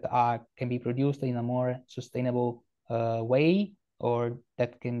 and that can be produced in a more sustainable way, or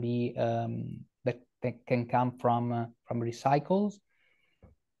that can be that can come from recycles.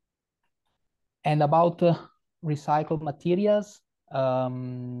 And about recycled materials,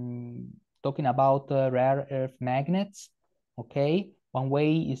 talking about rare earth magnets, okay, one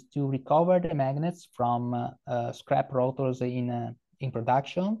way is to recover the magnets from scrap rotors in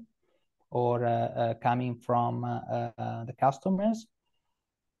production, or coming from the customers.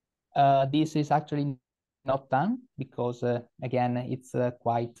 This is actually not done because, again, it's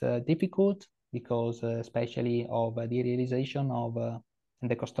quite difficult, because especially of the realization of and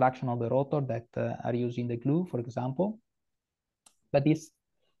the construction of the rotor that are using the glue, for example. But this,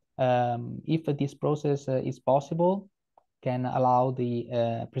 if this process is possible, can allow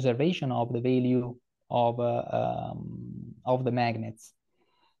the preservation of the value of the magnets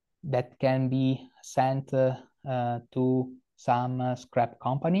that can be sent to some scrap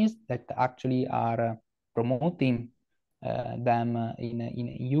companies that actually are promoting them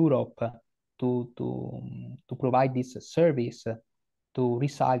in Europe to provide this service to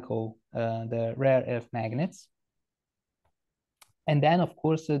recycle the rare earth magnets. And then, of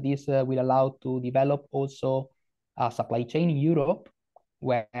course, this will allow to develop also a supply chain in Europe,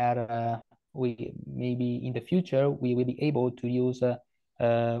 where we maybe in the future we will be able to use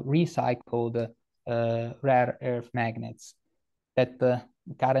recycled rare earth magnets that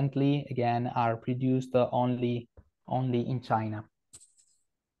currently, again, are produced only in China.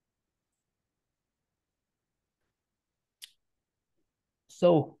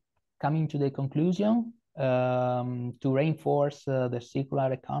 So, coming to the conclusion, to reinforce the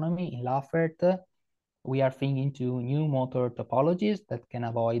circular economy in Lafert, we are thinking to new motor topologies that can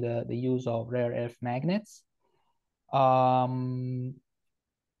avoid the use of rare earth magnets.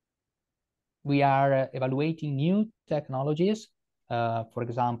 We are evaluating new technologies, for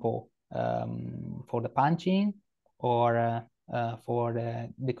example, for the punching, or for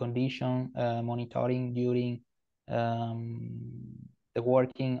the condition monitoring during the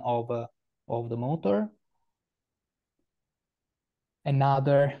working of the motor.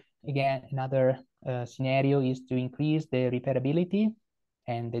 Another scenario is to increase the repairability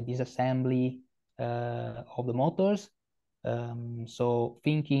and the disassembly of the motors. So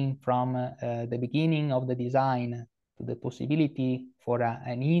thinking from the beginning of the design to the possibility for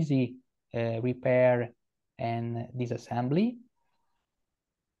an easy repair and disassembly.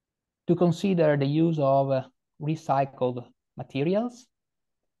 To consider the use of recycled materials,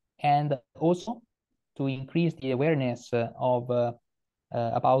 and also to increase the awareness of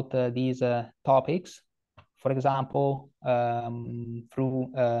about these topics. For example,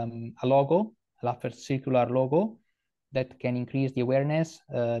 through a logo, Lafert circular logo, that can increase the awareness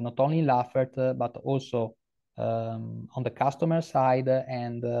not only in Lafert but also on the customer side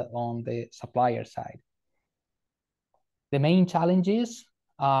and on the supplier side. The main challenges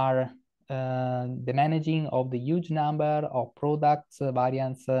are the managing of the huge number of products,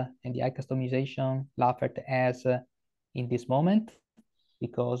 variants, and the high customization Lafert has in this moment,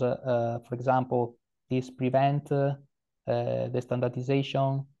 because, for example, this prevents the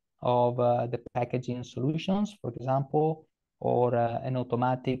standardization of the packaging solutions, for example, or an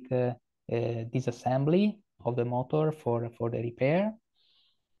automatic disassembly of the motor for the repair.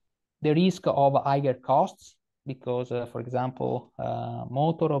 The risk of higher costs, because, for example,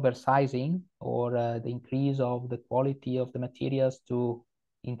 motor oversizing or the increase of the quality of the materials to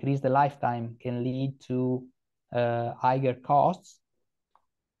increase the lifetime can lead to higher costs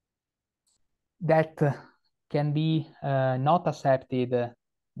that can be not accepted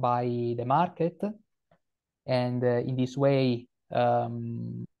by the market. And in this way,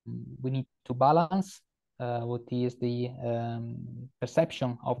 we need to balance what is the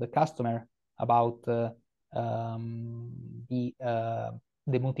perception of the customer about the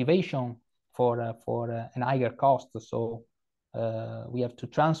motivation for an higher cost. So we have to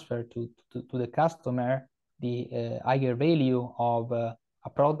transfer to the customer the higher value of a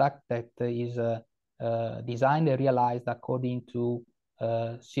product that is designed and realized according to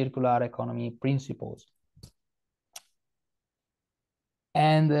circular economy principles.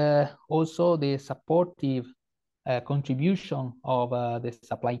 And also the supportive contribution of the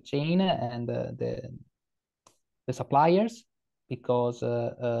supply chain and the suppliers, because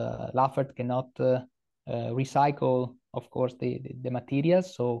Lafert cannot recycle, of course, the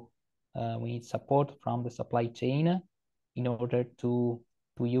materials. So we need support from the supply chain in order to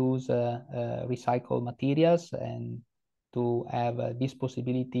use recycled materials and to have this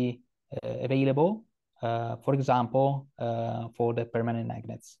possibility available, for example, for the permanent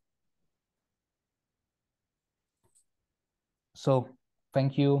magnets. So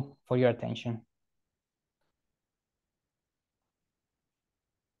thank you for your attention.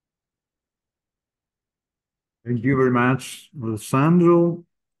 Thank you very much, Alessandro.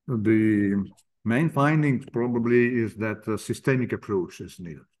 The main finding probably is that a systemic approach is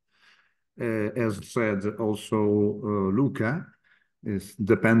needed. As said also Luca, is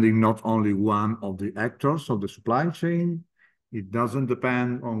depending not only one of the actors of the supply chain. It doesn't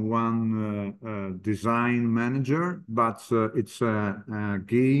depend on one design manager, but it's a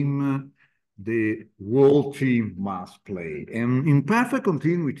game the whole team must play. And in perfect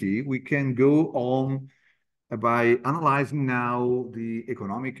continuity, we can go on by analyzing now the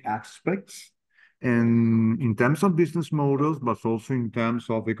economic aspects and in terms of business models, but also in terms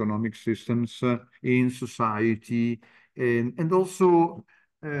of economic systems in society, and also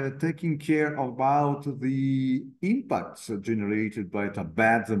taking care about the impacts generated by the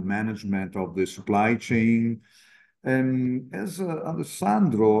bad management of the supply chain. And as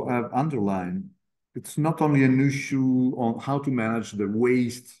Alessandro have underlined, it's not only an issue on how to manage the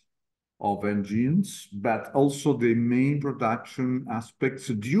waste of engines, but also the main production aspects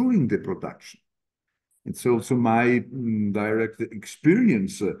during the production. It's also my direct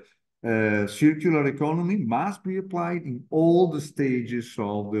experience. Circular economy must be applied in all the stages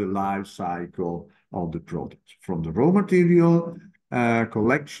of the life cycle of the product, from the raw material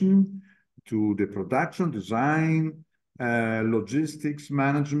collection to the production, design, logistics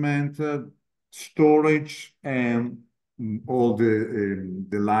management, storage, and all the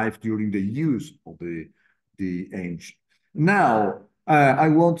life during the use of the engine. Now, I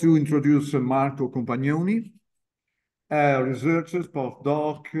want to introduce Marco Compagnoni, researchers,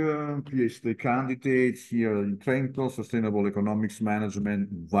 postdoc, PhD candidates here in Trento, Sustainable Economics Management,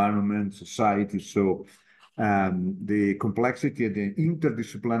 Environment, Society. So the complexity and the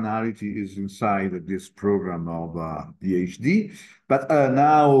interdisciplinarity is inside this program of PhD. But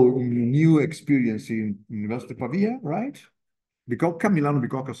now new experience in University of Pavia, right? Bicocca, Milano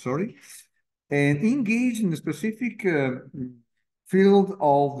Bicocca, sorry. And engaged in a specific field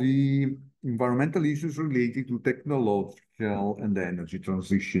of the environmental issues related to technological and energy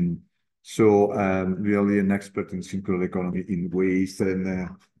transition. So really an expert in circular economy in waste and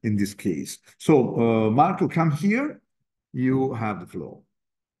in this case. So Marco, come here. You have the floor.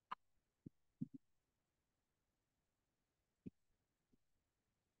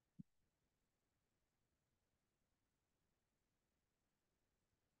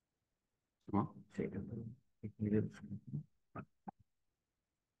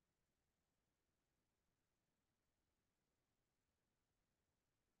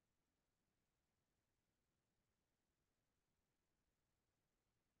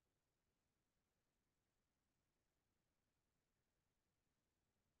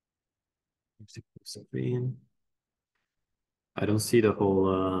 I don't see the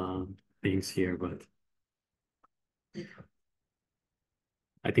whole things here, but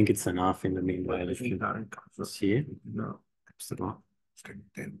I think it's enough in the meanwhile. If you see, no,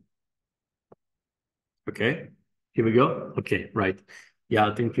 okay, here we go. Okay, right.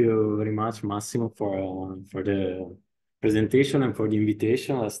 Yeah, thank you very much, Massimo, for the presentation and for the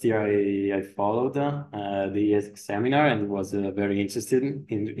invitation. Last year, I followed the ESIC seminar and it was very interesting.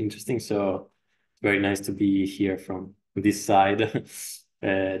 So it's very nice to be here from this side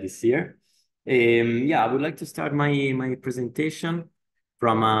this year. Yeah, I would like to start my presentation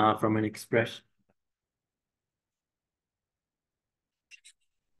from an expression.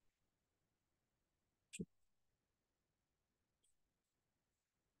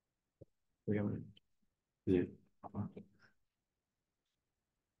 Yeah.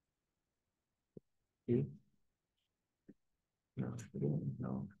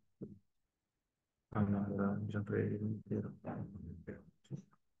 No.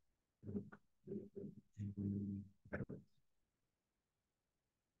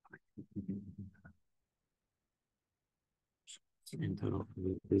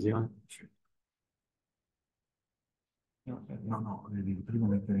 No, prima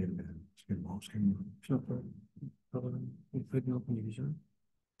mettere il schermo. Il freddo condivisione?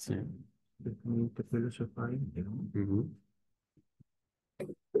 Sì. Per quello se fai?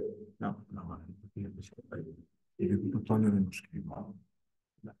 No, io tutto togliere lo schermo.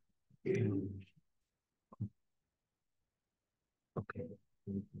 Ok.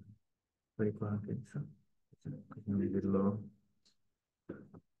 Fai qua anche non vederlo.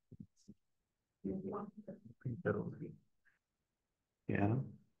 Yeah.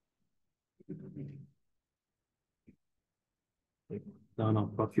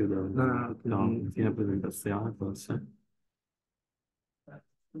 No, qua chiudo. No, fine presentazione forse.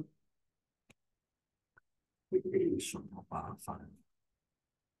 Sono a fare.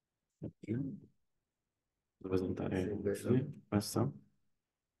 Devo presentare questo.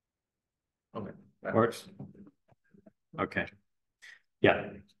 Okay. Works? Okay.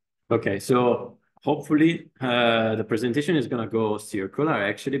 Yeah. Okay, so hopefully the presentation is going to go circular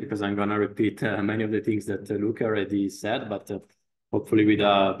actually, because I'm going to repeat many of the things that Luca already said, but hopefully with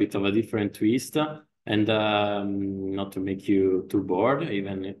a bit of a different twist and not to make you too bored,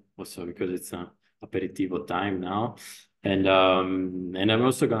 even also because it's aperitivo time now. And I'm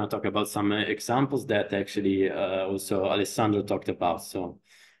also going to talk about some examples that actually also Alessandro talked about. So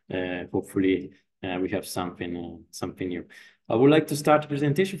hopefully we have something new. I would like to start the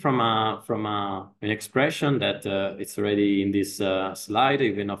presentation from an expression that it's already in this slide,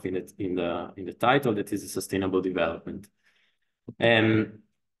 even if in the title, that is sustainable development.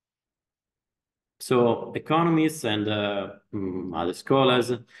 So economists and other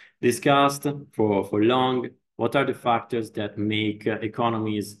scholars discussed for long what are the factors that make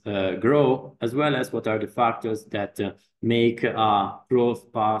economies grow, as well as what are the factors that make a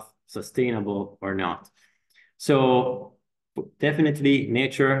growth path sustainable or not. So definitely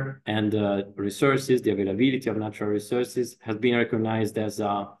nature and resources, the availability of natural resources has been recognized as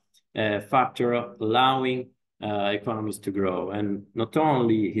a factor allowing economies to grow. And not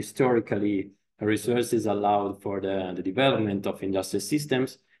only historically resources allowed for the development of industrial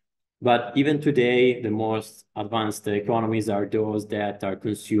systems, but even today, the most advanced economies are those that are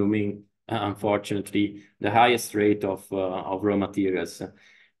consuming, unfortunately, the highest rate of raw materials.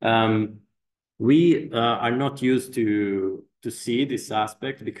 We are not used to see this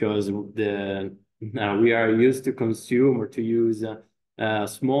aspect because we are used to consume or to use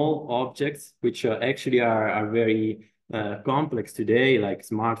small objects, which actually are very complex today, like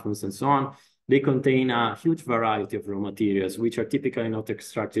smartphones and so on. They contain a huge variety of raw materials, which are typically not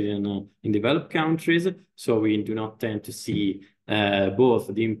extracted in developed countries. So we do not tend to see both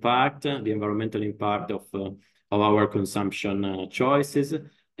the impact, the environmental impact of our consumption choices,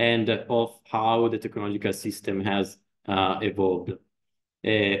 and of how the technological system has evolved.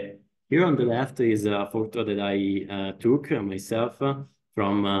 Here on the left is a photo that I took myself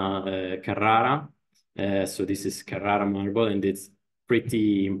from Carrara. So this is Carrara marble, and it's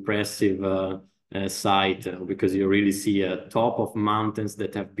pretty impressive site because you really see a top of mountains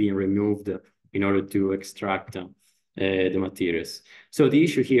that have been removed in order to extract the materials. So the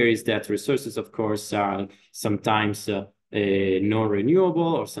issue here is that resources, of course, are sometimes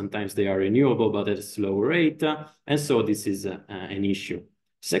non-renewable, or sometimes they are renewable, but at a slow rate. And so this is an issue.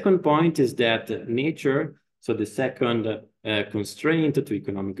 Second point is that nature, so the second constraint to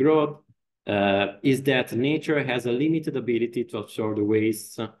economic growth, is that nature has a limited ability to absorb the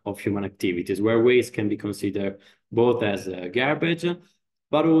waste of human activities, where waste can be considered both as garbage,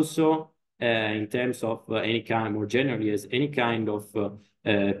 but also in terms of any kind, more generally, as any kind of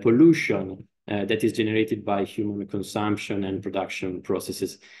pollution that is generated by human consumption and production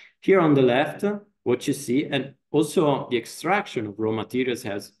processes. Here on the left, what you see, and also the extraction of raw materials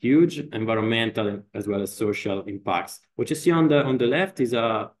has huge environmental as well as social impacts. What you see on the left is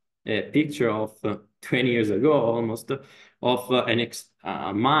a picture of 20 years ago, almost, of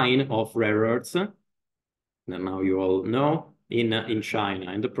a mine of rare earths, that now you all know, in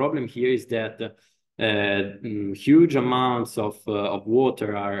China. And the problem here is that huge amounts of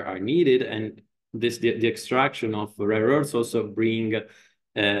water are needed, and the extraction of rare earths also brings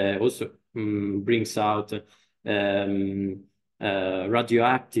out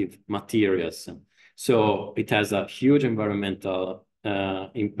radioactive materials. So it has a huge environmental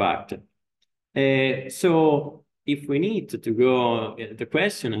impact. So if we need to go, the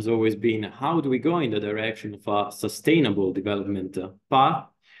question has always been, how do we go in the direction of a sustainable development path?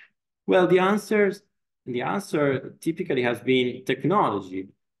 Well, the answer typically has been technology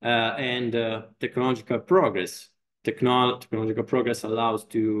and technological progress. Technological progress allows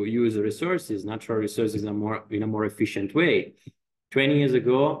to use resources, natural resources, in a more efficient way. 20 years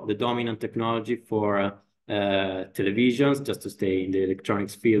ago, the dominant technology for televisions, just to stay in the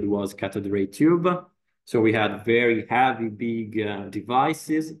electronics field, was cathode ray tube. So we had very heavy, big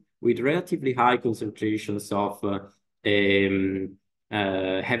devices with relatively high concentrations of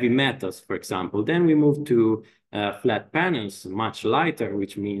heavy metals, for example. Then we moved to flat panels, much lighter,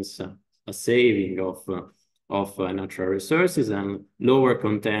 which means a saving of natural resources and lower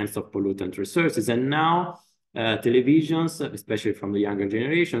contents of pollutant resources. And now televisions, especially from the younger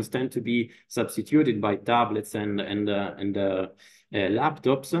generations, tend to be substituted by tablets and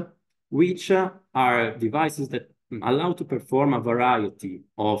laptops, which are devices that allow to perform a variety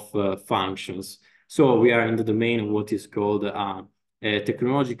of functions. So we are in the domain of what is called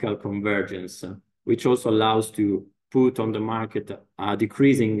technological convergence, which also allows to put on the market a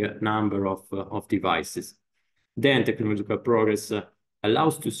decreasing number of devices. Then technological progress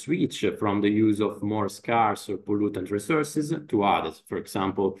allows to switch from the use of more scarce or pollutant resources to others. For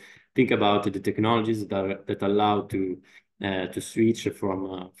example, think about the technologies that allow to switch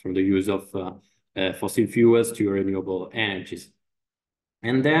from the use of fossil fuels to renewable energies.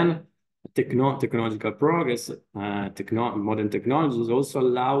 And then technological progress, modern technologies also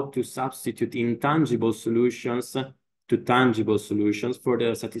allow to substitute intangible solutions to tangible solutions for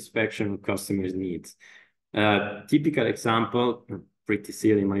the satisfaction of customers' needs. Typical example, pretty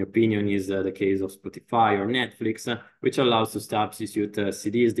silly in my opinion, is the case of Spotify or Netflix, which allows to substitute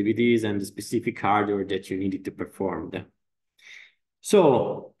CDs, DVDs, and the specific hardware that you needed to perform them.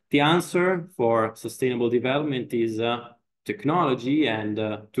 So the answer for sustainable development is technology, and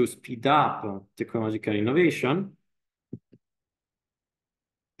to speed up technological innovation.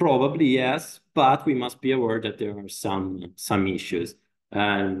 Probably yes, but we must be aware that there are some issues.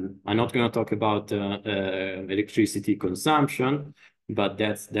 I'm not going to talk about electricity consumption, but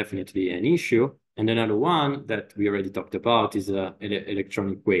that's definitely an issue. And another one that we already talked about is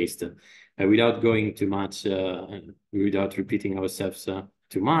electronic waste. Without going too much, without repeating ourselves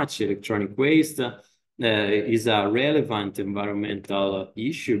too much, electronic waste is a relevant environmental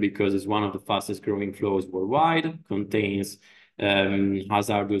issue because it's one of the fastest growing flows worldwide, contains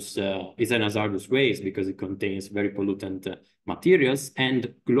is an hazardous waste because it contains very pollutant materials,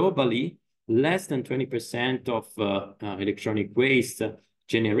 and globally, less than 20% of electronic waste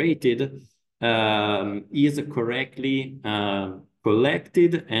generated is correctly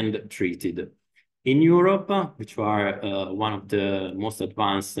collected and treated. In Europe, which are one of the most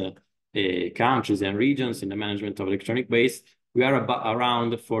advanced countries and regions in the management of electronic waste, we are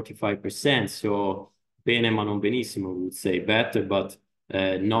around 45%. So bene ma non benissimo, we would say, better, but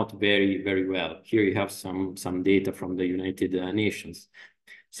not very, very well. Here you have some data from the United Nations.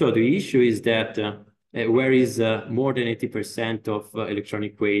 So the issue is that where is more than 80% of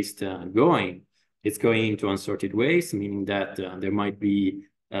electronic waste going? it's going into unsorted waste, meaning that there might be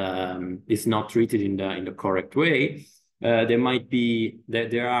it's not treated in the correct way. There might be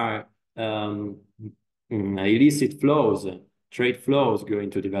that there are illicit flows, trade flows going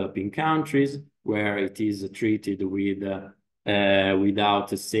to developing countries where it is treated with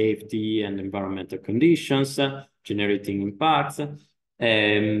without safety and environmental conditions, generating impacts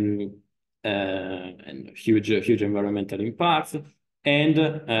and huge environmental impacts. And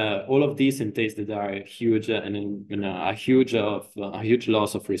all of these entails that are huge and a huge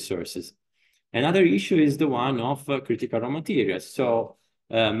loss of resources. Another issue is the one of critical raw materials. So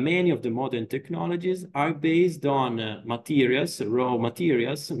many of the modern technologies are based on materials, raw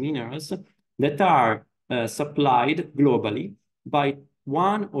materials, minerals that are supplied globally by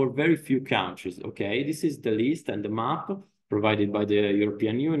one or very few countries. Okay, this is the list and the map provided by the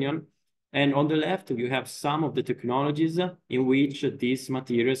European Union. And on the left, you have some of the technologies in which these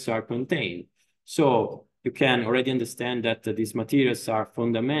materials are contained. So you can already understand that these materials are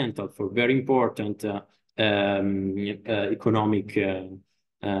fundamental for very important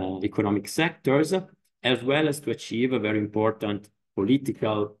economic sectors, as well as to achieve a very important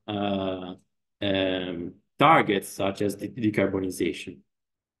political targets, such as the decarbonization.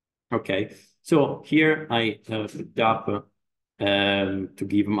 Okay, so here I picked up to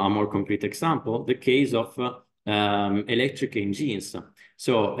give a more concrete example, the case of electric engines.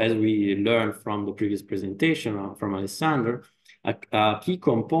 So as we learned from the previous presentation from Alessandro, a key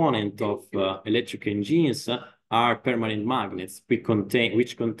component of electric engines are permanent magnets,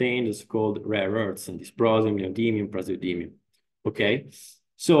 which contain the so-called rare earths, and dysprosium, neodymium, praseodymium. Okay,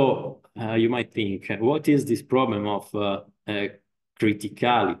 so you might think, what is this problem of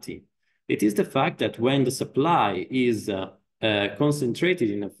criticality? It is the fact that when the supply is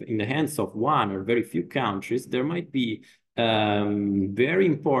concentrated in the hands of one or very few countries, there might be very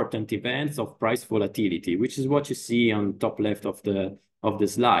important events of price volatility, which is what you see on top left of the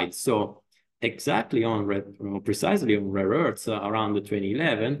slide. So exactly precisely on rare earths around the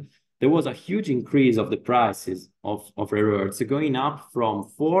 2011, there was a huge increase of the prices of rare earths, going up from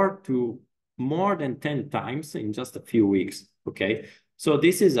 4 to more than 10 times in just a few weeks. Okay, so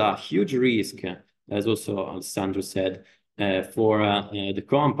this is a huge risk, as also Alessandro said, for the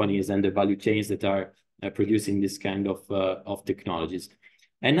companies and the value chains that are producing this kind of technologies.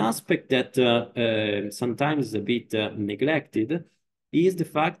 An aspect that sometimes is a bit neglected is the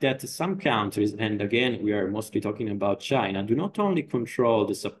fact that some countries, and again, we are mostly talking about China, do not only control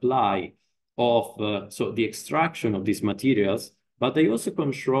the supply of, so the extraction of these materials, but they also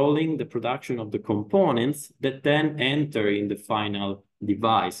controlling the production of the components that then enter in the final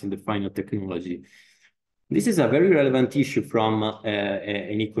device, in the final technology. This is a very relevant issue from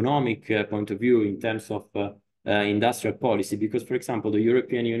an economic point of view in terms of industrial policy, because, for example, the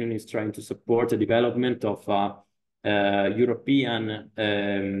European Union is trying to support the development of European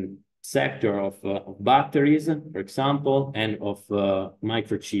sector of batteries, for example, and of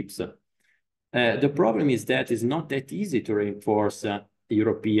microchips. The problem is that it's not that easy to reinforce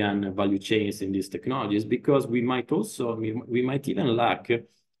European value chains in these technologies, because we might even lack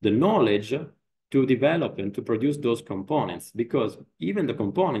the knowledge to develop and to produce those components, because even the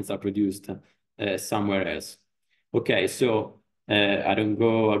components are produced somewhere else. Okay, so I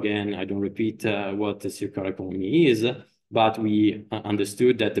don't repeat what the circular economy is, but we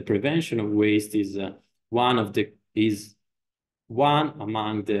understood that the prevention of waste is one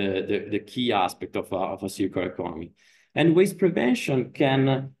among the key aspects of a circular economy. And waste prevention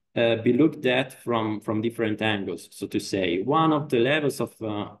can be looked at from different angles. So to say, one of the levels of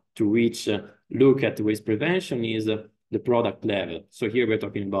to which look at waste prevention is the product level. So here we're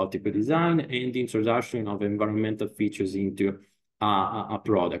talking about eco-design and the introduction of environmental features into a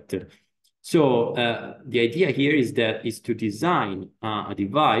product. So the idea here is to design a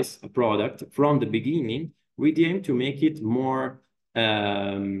device, a product from the beginning with the aim to make it more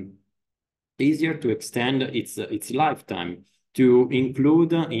easier to extend its lifetime, to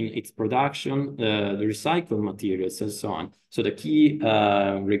include in its production the recycled materials and so on. So the key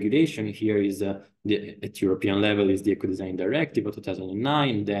regulation here is at European level is the Eco-Design Directive of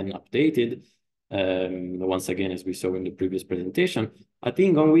 2009, then updated once again, as we saw in the previous presentation. A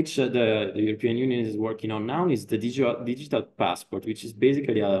thing on which the European Union is working on now is the digital passport, which is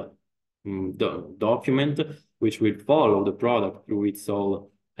basically a document which will follow the product through its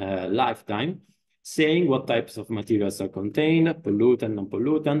whole lifetime, saying what types of materials are contained, pollutant,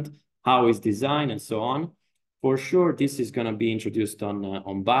 non-pollutant, how it's designed, and so on. For sure, this is going to be introduced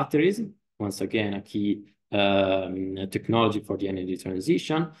on batteries. Once again, a key technology for the energy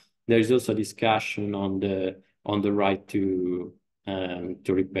transition. There is also discussion on the right to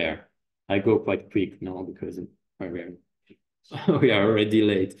repair. I go quite quick now because we are already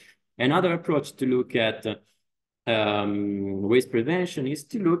late. Another approach to look at waste prevention is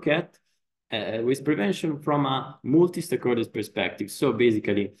to look at waste prevention from a multi-stakeholders perspective. So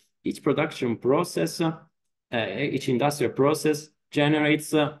basically, each production process, each industrial process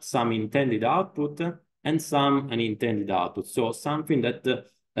generates some intended output and some unintended output. So something that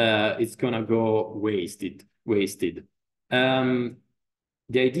is gonna go wasted.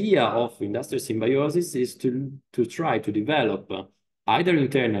 The idea of industrial symbiosis is to try to develop either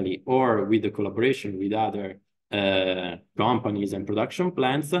internally or with the collaboration with other companies and production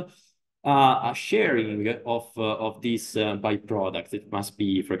plants, a sharing of these byproducts. It must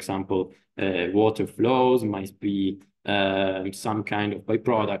be, for example, water flows, might be some kind of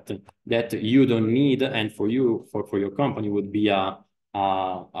byproduct that you don't need, and for you, for your company, would be a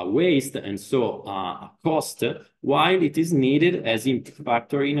waste, and so a cost, while it is needed as input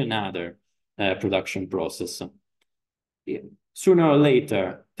factor in another production process. Sooner or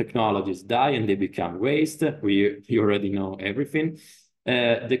later, technologies die and they become waste. You already know everything.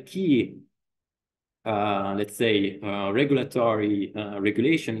 The key, let's say, regulatory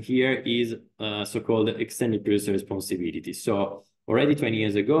regulation here is so-called extended producer responsibility. So already 20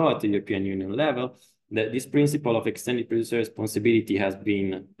 years ago at the European Union level, this principle of extended producer responsibility has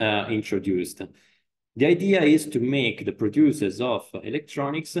been introduced. The idea is to make the producers of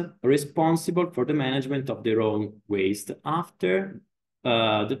electronics responsible for the management of their own waste after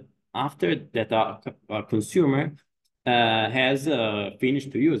that a consumer has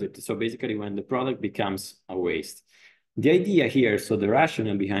finished to use it. So basically when the product becomes a waste. The idea here, so the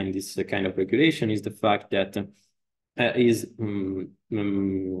rationale behind this kind of regulation is the fact that you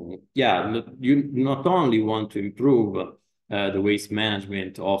not only want to improve the waste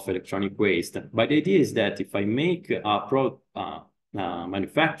management of electronic waste, but the idea is that if I make a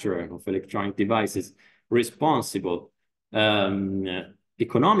manufacturer of electronic devices responsible,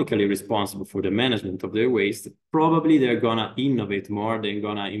 economically responsible for the management of their waste, probably they're gonna innovate more, they're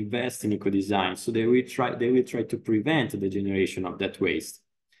gonna invest in eco-design, so they will try to prevent the generation of that waste.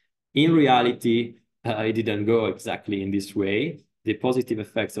 In reality, it didn't go exactly in this way. The positive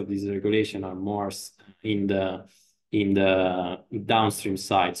effects of this regulation are more in the downstream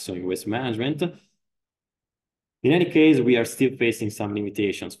side, so in waste management. In any case, we are still facing some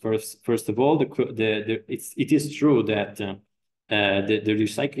limitations. First of all, it is true that the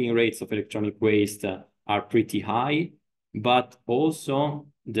recycling rates of electronic waste are pretty high, but also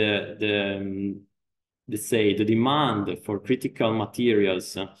the demand for critical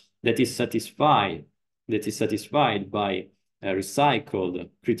materials that is satisfied by recycled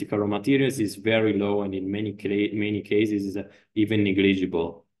critical raw materials is very low, and in many cases is even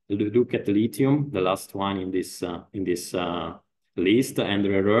negligible. Look at lithium, the last one in this list, and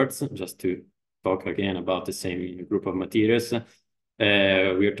rare earths, just to talk again about the same group of materials.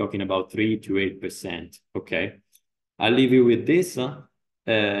 We are talking about 3 to 8%. Okay, I'll leave you with this.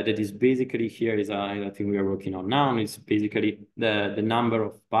 That is basically here is I think we are working on now. It's basically the number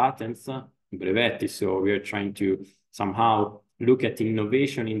of patents, brevetti. So we are trying to somehow look at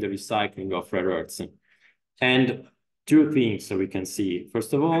innovation in the recycling of rare earths. And two things so we can see.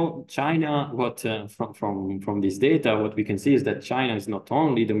 First of all, China, from this data, what we can see is that China is not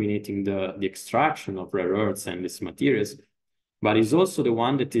only dominating the extraction of rare earths and these materials, but is also the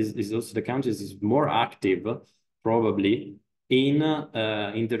one that is also the country that is more active, probably, in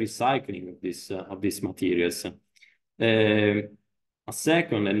the recycling of these materials. A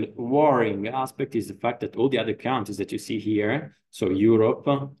second and worrying aspect is the fact that all the other countries that you see here, so Europe,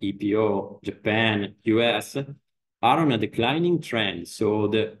 EPO, Japan, US, are on a declining trend. So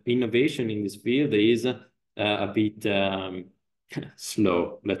the innovation in this field is a bit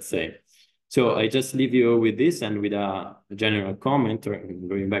slow, let's say. So I just leave you with this and with a general comment, or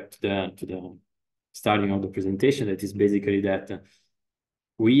going back to the starting of the presentation, that is basically that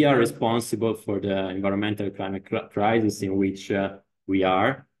we are responsible for the environmental climate crisis in which we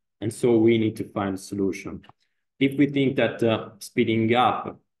are, and so we need to find a solution. If we think that speeding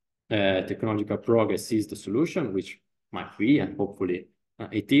up technological progress is the solution, which might be, and hopefully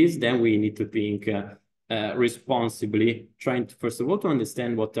it is, then we need to think responsibly, trying to, first of all, to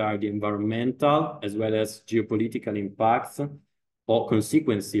understand what are the environmental as well as geopolitical impacts or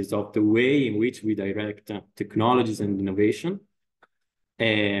consequences of the way in which we direct technologies and innovation.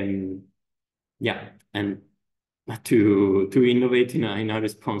 And to innovate in a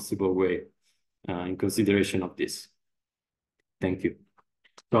responsible way in consideration of this. Thank you.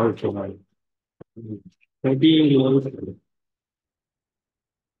 Sorry for being late.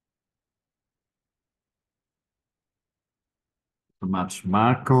 So much,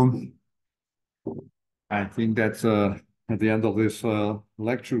 Marco. I think that at the end of this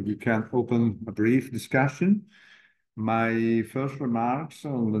lecture, we can open a brief discussion. My first remarks,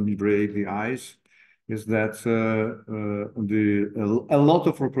 let me break the ice, is that a lot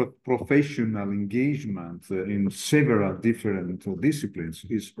of professional engagement in several different disciplines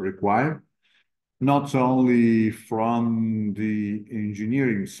is required, not only from the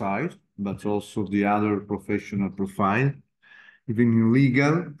engineering side, but also the other professional profile, even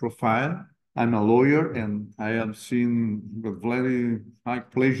legal profile. I'm a lawyer, and I have seen with very high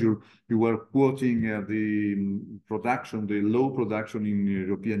pleasure you were quoting the production, the law production in the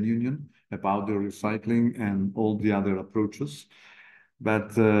European Union about the recycling and all the other approaches.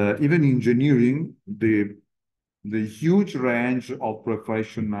 But even engineering, the huge range of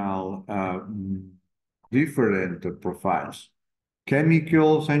professional different profiles.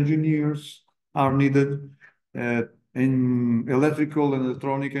 Chemicals engineers are needed, in electrical and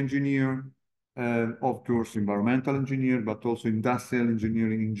electronic engineer, of course, environmental engineer, but also industrial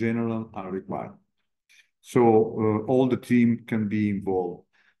engineering in general are required. So all the team can be involved.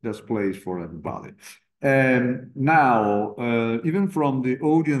 There's place for everybody. And now, even from the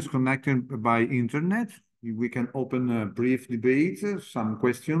audience connected by internet, we can open a brief debate, some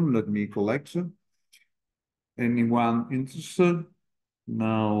questions. Let me collect. Anyone interested?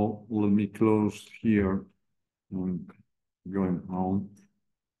 Now, let me close here and going on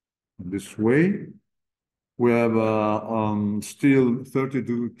this way. We have still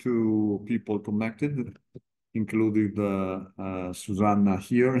 32 people connected, including Susanna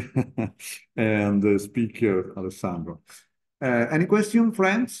here and the speaker, Alessandro. Any question,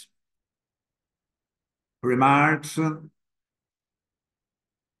 friends? Remarks?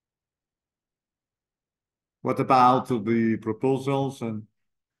 What about the proposals? And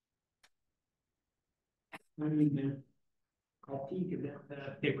I mean, I think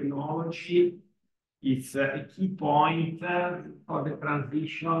that technology is a key point for the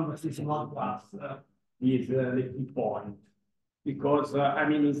transition, but it's not us is the key point. Because, I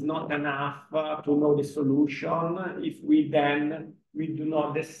mean, it's not enough to know the solution if we do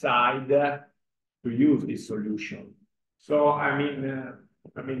not decide to use this solution. So, I mean,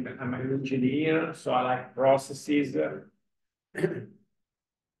 I'm an engineer, so I like processes.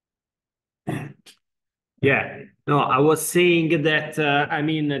 Yeah, no, I was saying that, I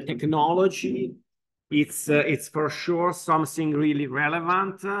mean, technology, it's for sure something really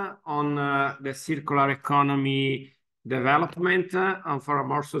relevant on the circular economy development and for a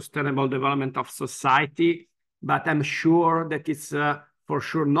more sustainable development of society. But I'm sure that it's for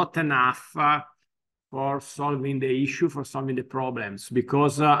sure not enough for solving the issue, for solving the problems,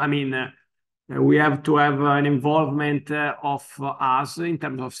 because, I mean, we have to have an involvement of us in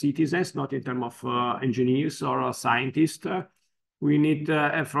terms of citizens, not in terms of engineers or scientists. We need,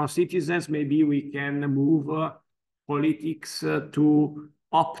 from citizens, maybe we can move politics to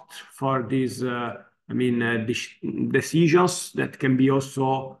opt for these, I mean, decisions that can be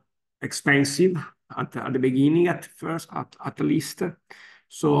also expensive at the beginning, at first, at least.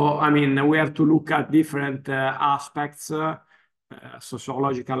 So, I mean, we have to look at different aspects,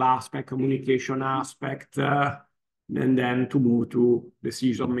 sociological aspect, communication aspect, and then to move to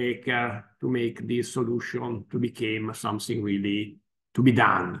decision maker to make this solution to become something really to be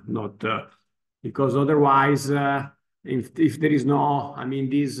done, not because otherwise, if there is no, I mean,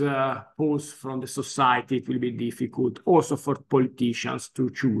 this pulse from the society, it will be difficult also for politicians to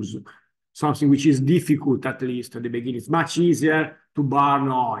choose something which is difficult, at least at the beginning. It's much easier to burn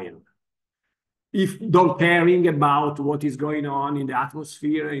oil if don't caring about what is going on in the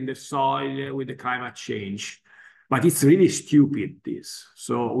atmosphere, in the soil, with the climate change. But it's really stupid, this.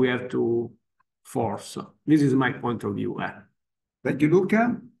 So we have to force. This is my point of view. Thank you,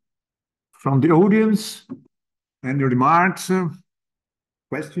 Luca. From the audience, any remarks,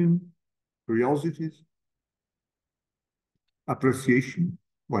 questions, curiosities, appreciation?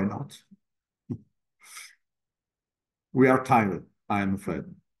 Why not? We are tired, I am afraid.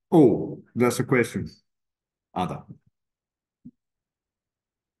 Oh, there's a question. Ada.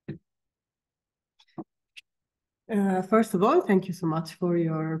 First of all, thank you so much for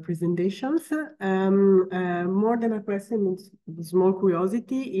your presentations. More than a question, it's a small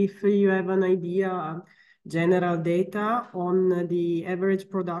curiosity. If you have an idea, general data on the average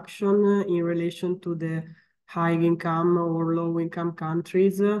production in relation to the high income or low income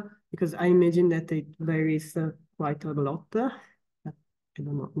countries, because I imagine that it varies quite a lot. I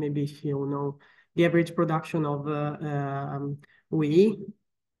don't know, maybe if you know the average production of WEEE.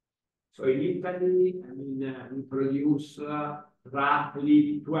 So in Italy, I mean, we produce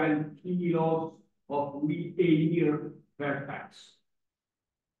roughly 12 kilos of wheat a year per tax.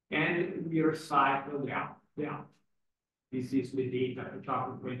 and we recycle the output. This is the data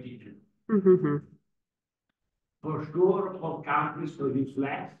 2022. Mm-hmm. For sure, all countries produce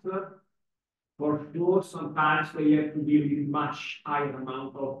less. For sure, sometimes they have to deal with much higher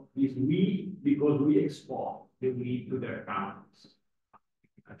amount of this WEEE because we export the WEEE to their countries,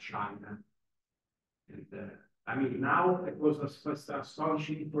 China. And I mean, now it was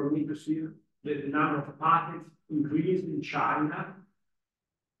astonishing for me to see the number of patents increased in China.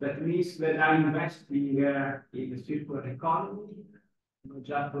 That means that I'm investing in the circular economy, not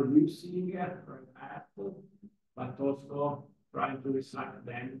just producing for Apple, but also trying to recycle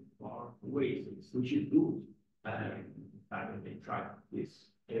them for waste, which is good. They try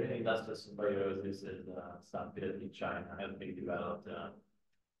this. Even industrial symbiosis is something that in China has been developed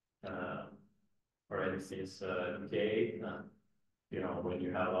already since decade. You know, when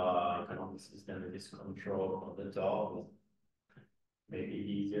you have an economic system that is controlled from the top, maybe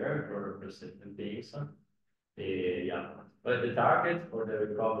easier for certain things. Yeah, but the target for the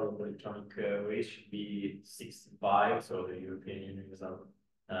recovery of electronic waste should be 65. So the European Union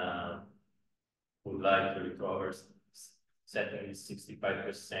would like to recover certainly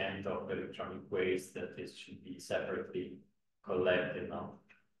 65% of the electronic waste that should be separately collected now.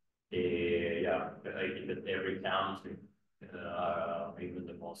 Yeah, I think that every country, even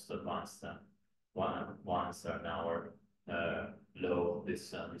the most advanced ones, are now below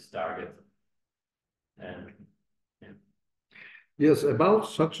this target. And yeah. Yes, about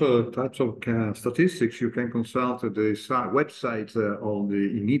such types of statistics, you can consult the website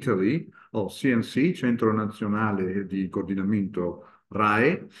in Italy of CNC, Centro Nazionale di Coordinamento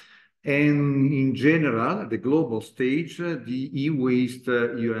RAE, and in general, the global stage, the e-waste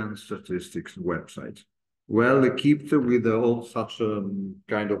UN statistics website. Well equipped with all such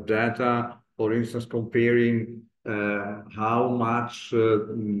kind of data, for instance, comparing how much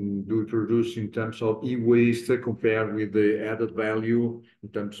do we produce in terms of e-waste compared with the added value in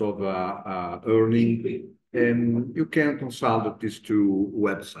terms of earning. And you can consult these two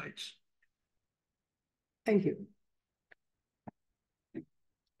websites. Thank you.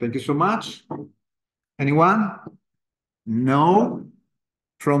 Thank you so much. Anyone? No?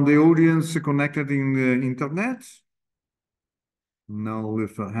 From the audience connected in the internet? No,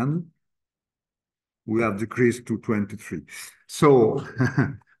 with a hand. We have decreased to 23. So,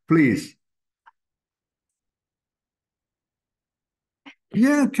 please.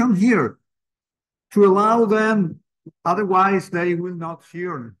 Yeah, come here to allow them. Otherwise, they will not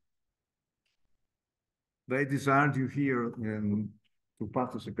hear. They desire you here and to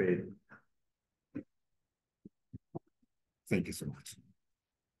participate. Thank you so much.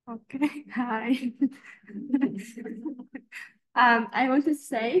 Okay, hi. I want to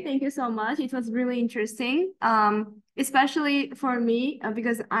say thank you so much. It was really interesting, especially for me,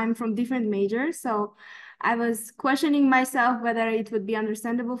 because I'm from different majors. So I was questioning myself whether it would be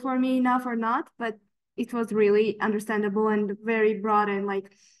understandable for me enough or not, but it was really understandable and very broad and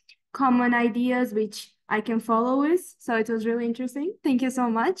like common ideas, which I can follow with. So it was really interesting. Thank you so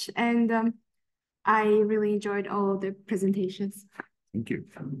much. And I really enjoyed all of the presentations. Thank you.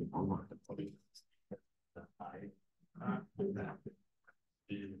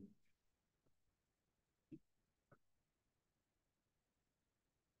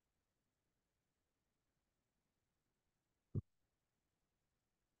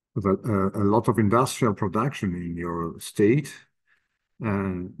 A lot of industrial production in your state,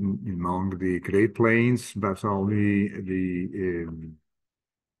 among the Great Plains, but only the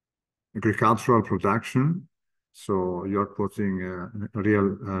agricultural production. So you're putting a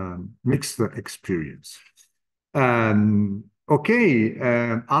real mixed experience. Okay,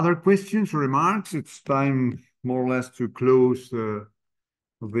 other questions, remarks? It's time more or less to close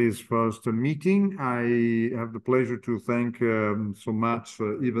this first meeting. I have the pleasure to thank so much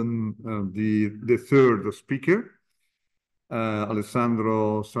even the third speaker,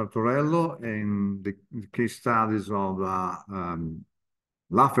 Alessandro Sartorello, and the case studies of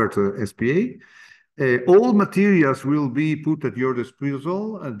Lafert SPA. All materials will be put at your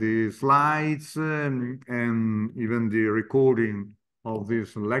disposal, the slides and even the recording of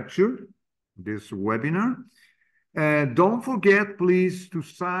this lecture, this webinar. Don't forget, please, to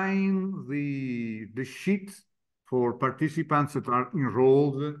sign the sheet for participants that are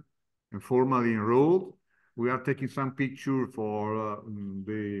enrolled and formally enrolled. We are taking some picture for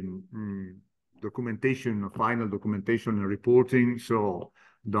the documentation, final documentation and reporting. So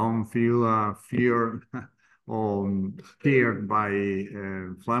don't feel fear or scared by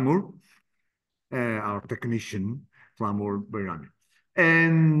Flamur, our technician, Flamur Bayrami.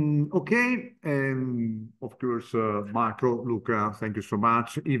 And okay, and of course, Marco, Luca, thank you so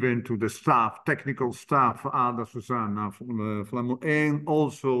much, even to the staff, technical staff, Ada, Susanna, Flamo, and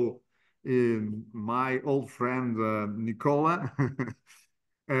also my old friend, Nicola.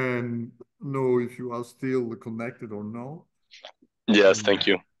 And know if you are still connected or no. Yes, thank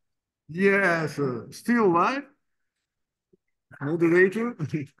you. Yes, still live. Moderator,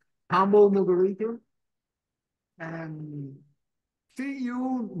 humble moderator. And see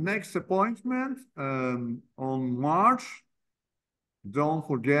you next appointment on March. Don't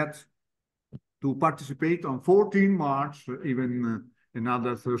forget to participate on 14 March, even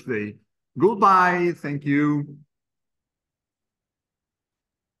another Thursday. Goodbye. Thank you.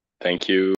 Thank you.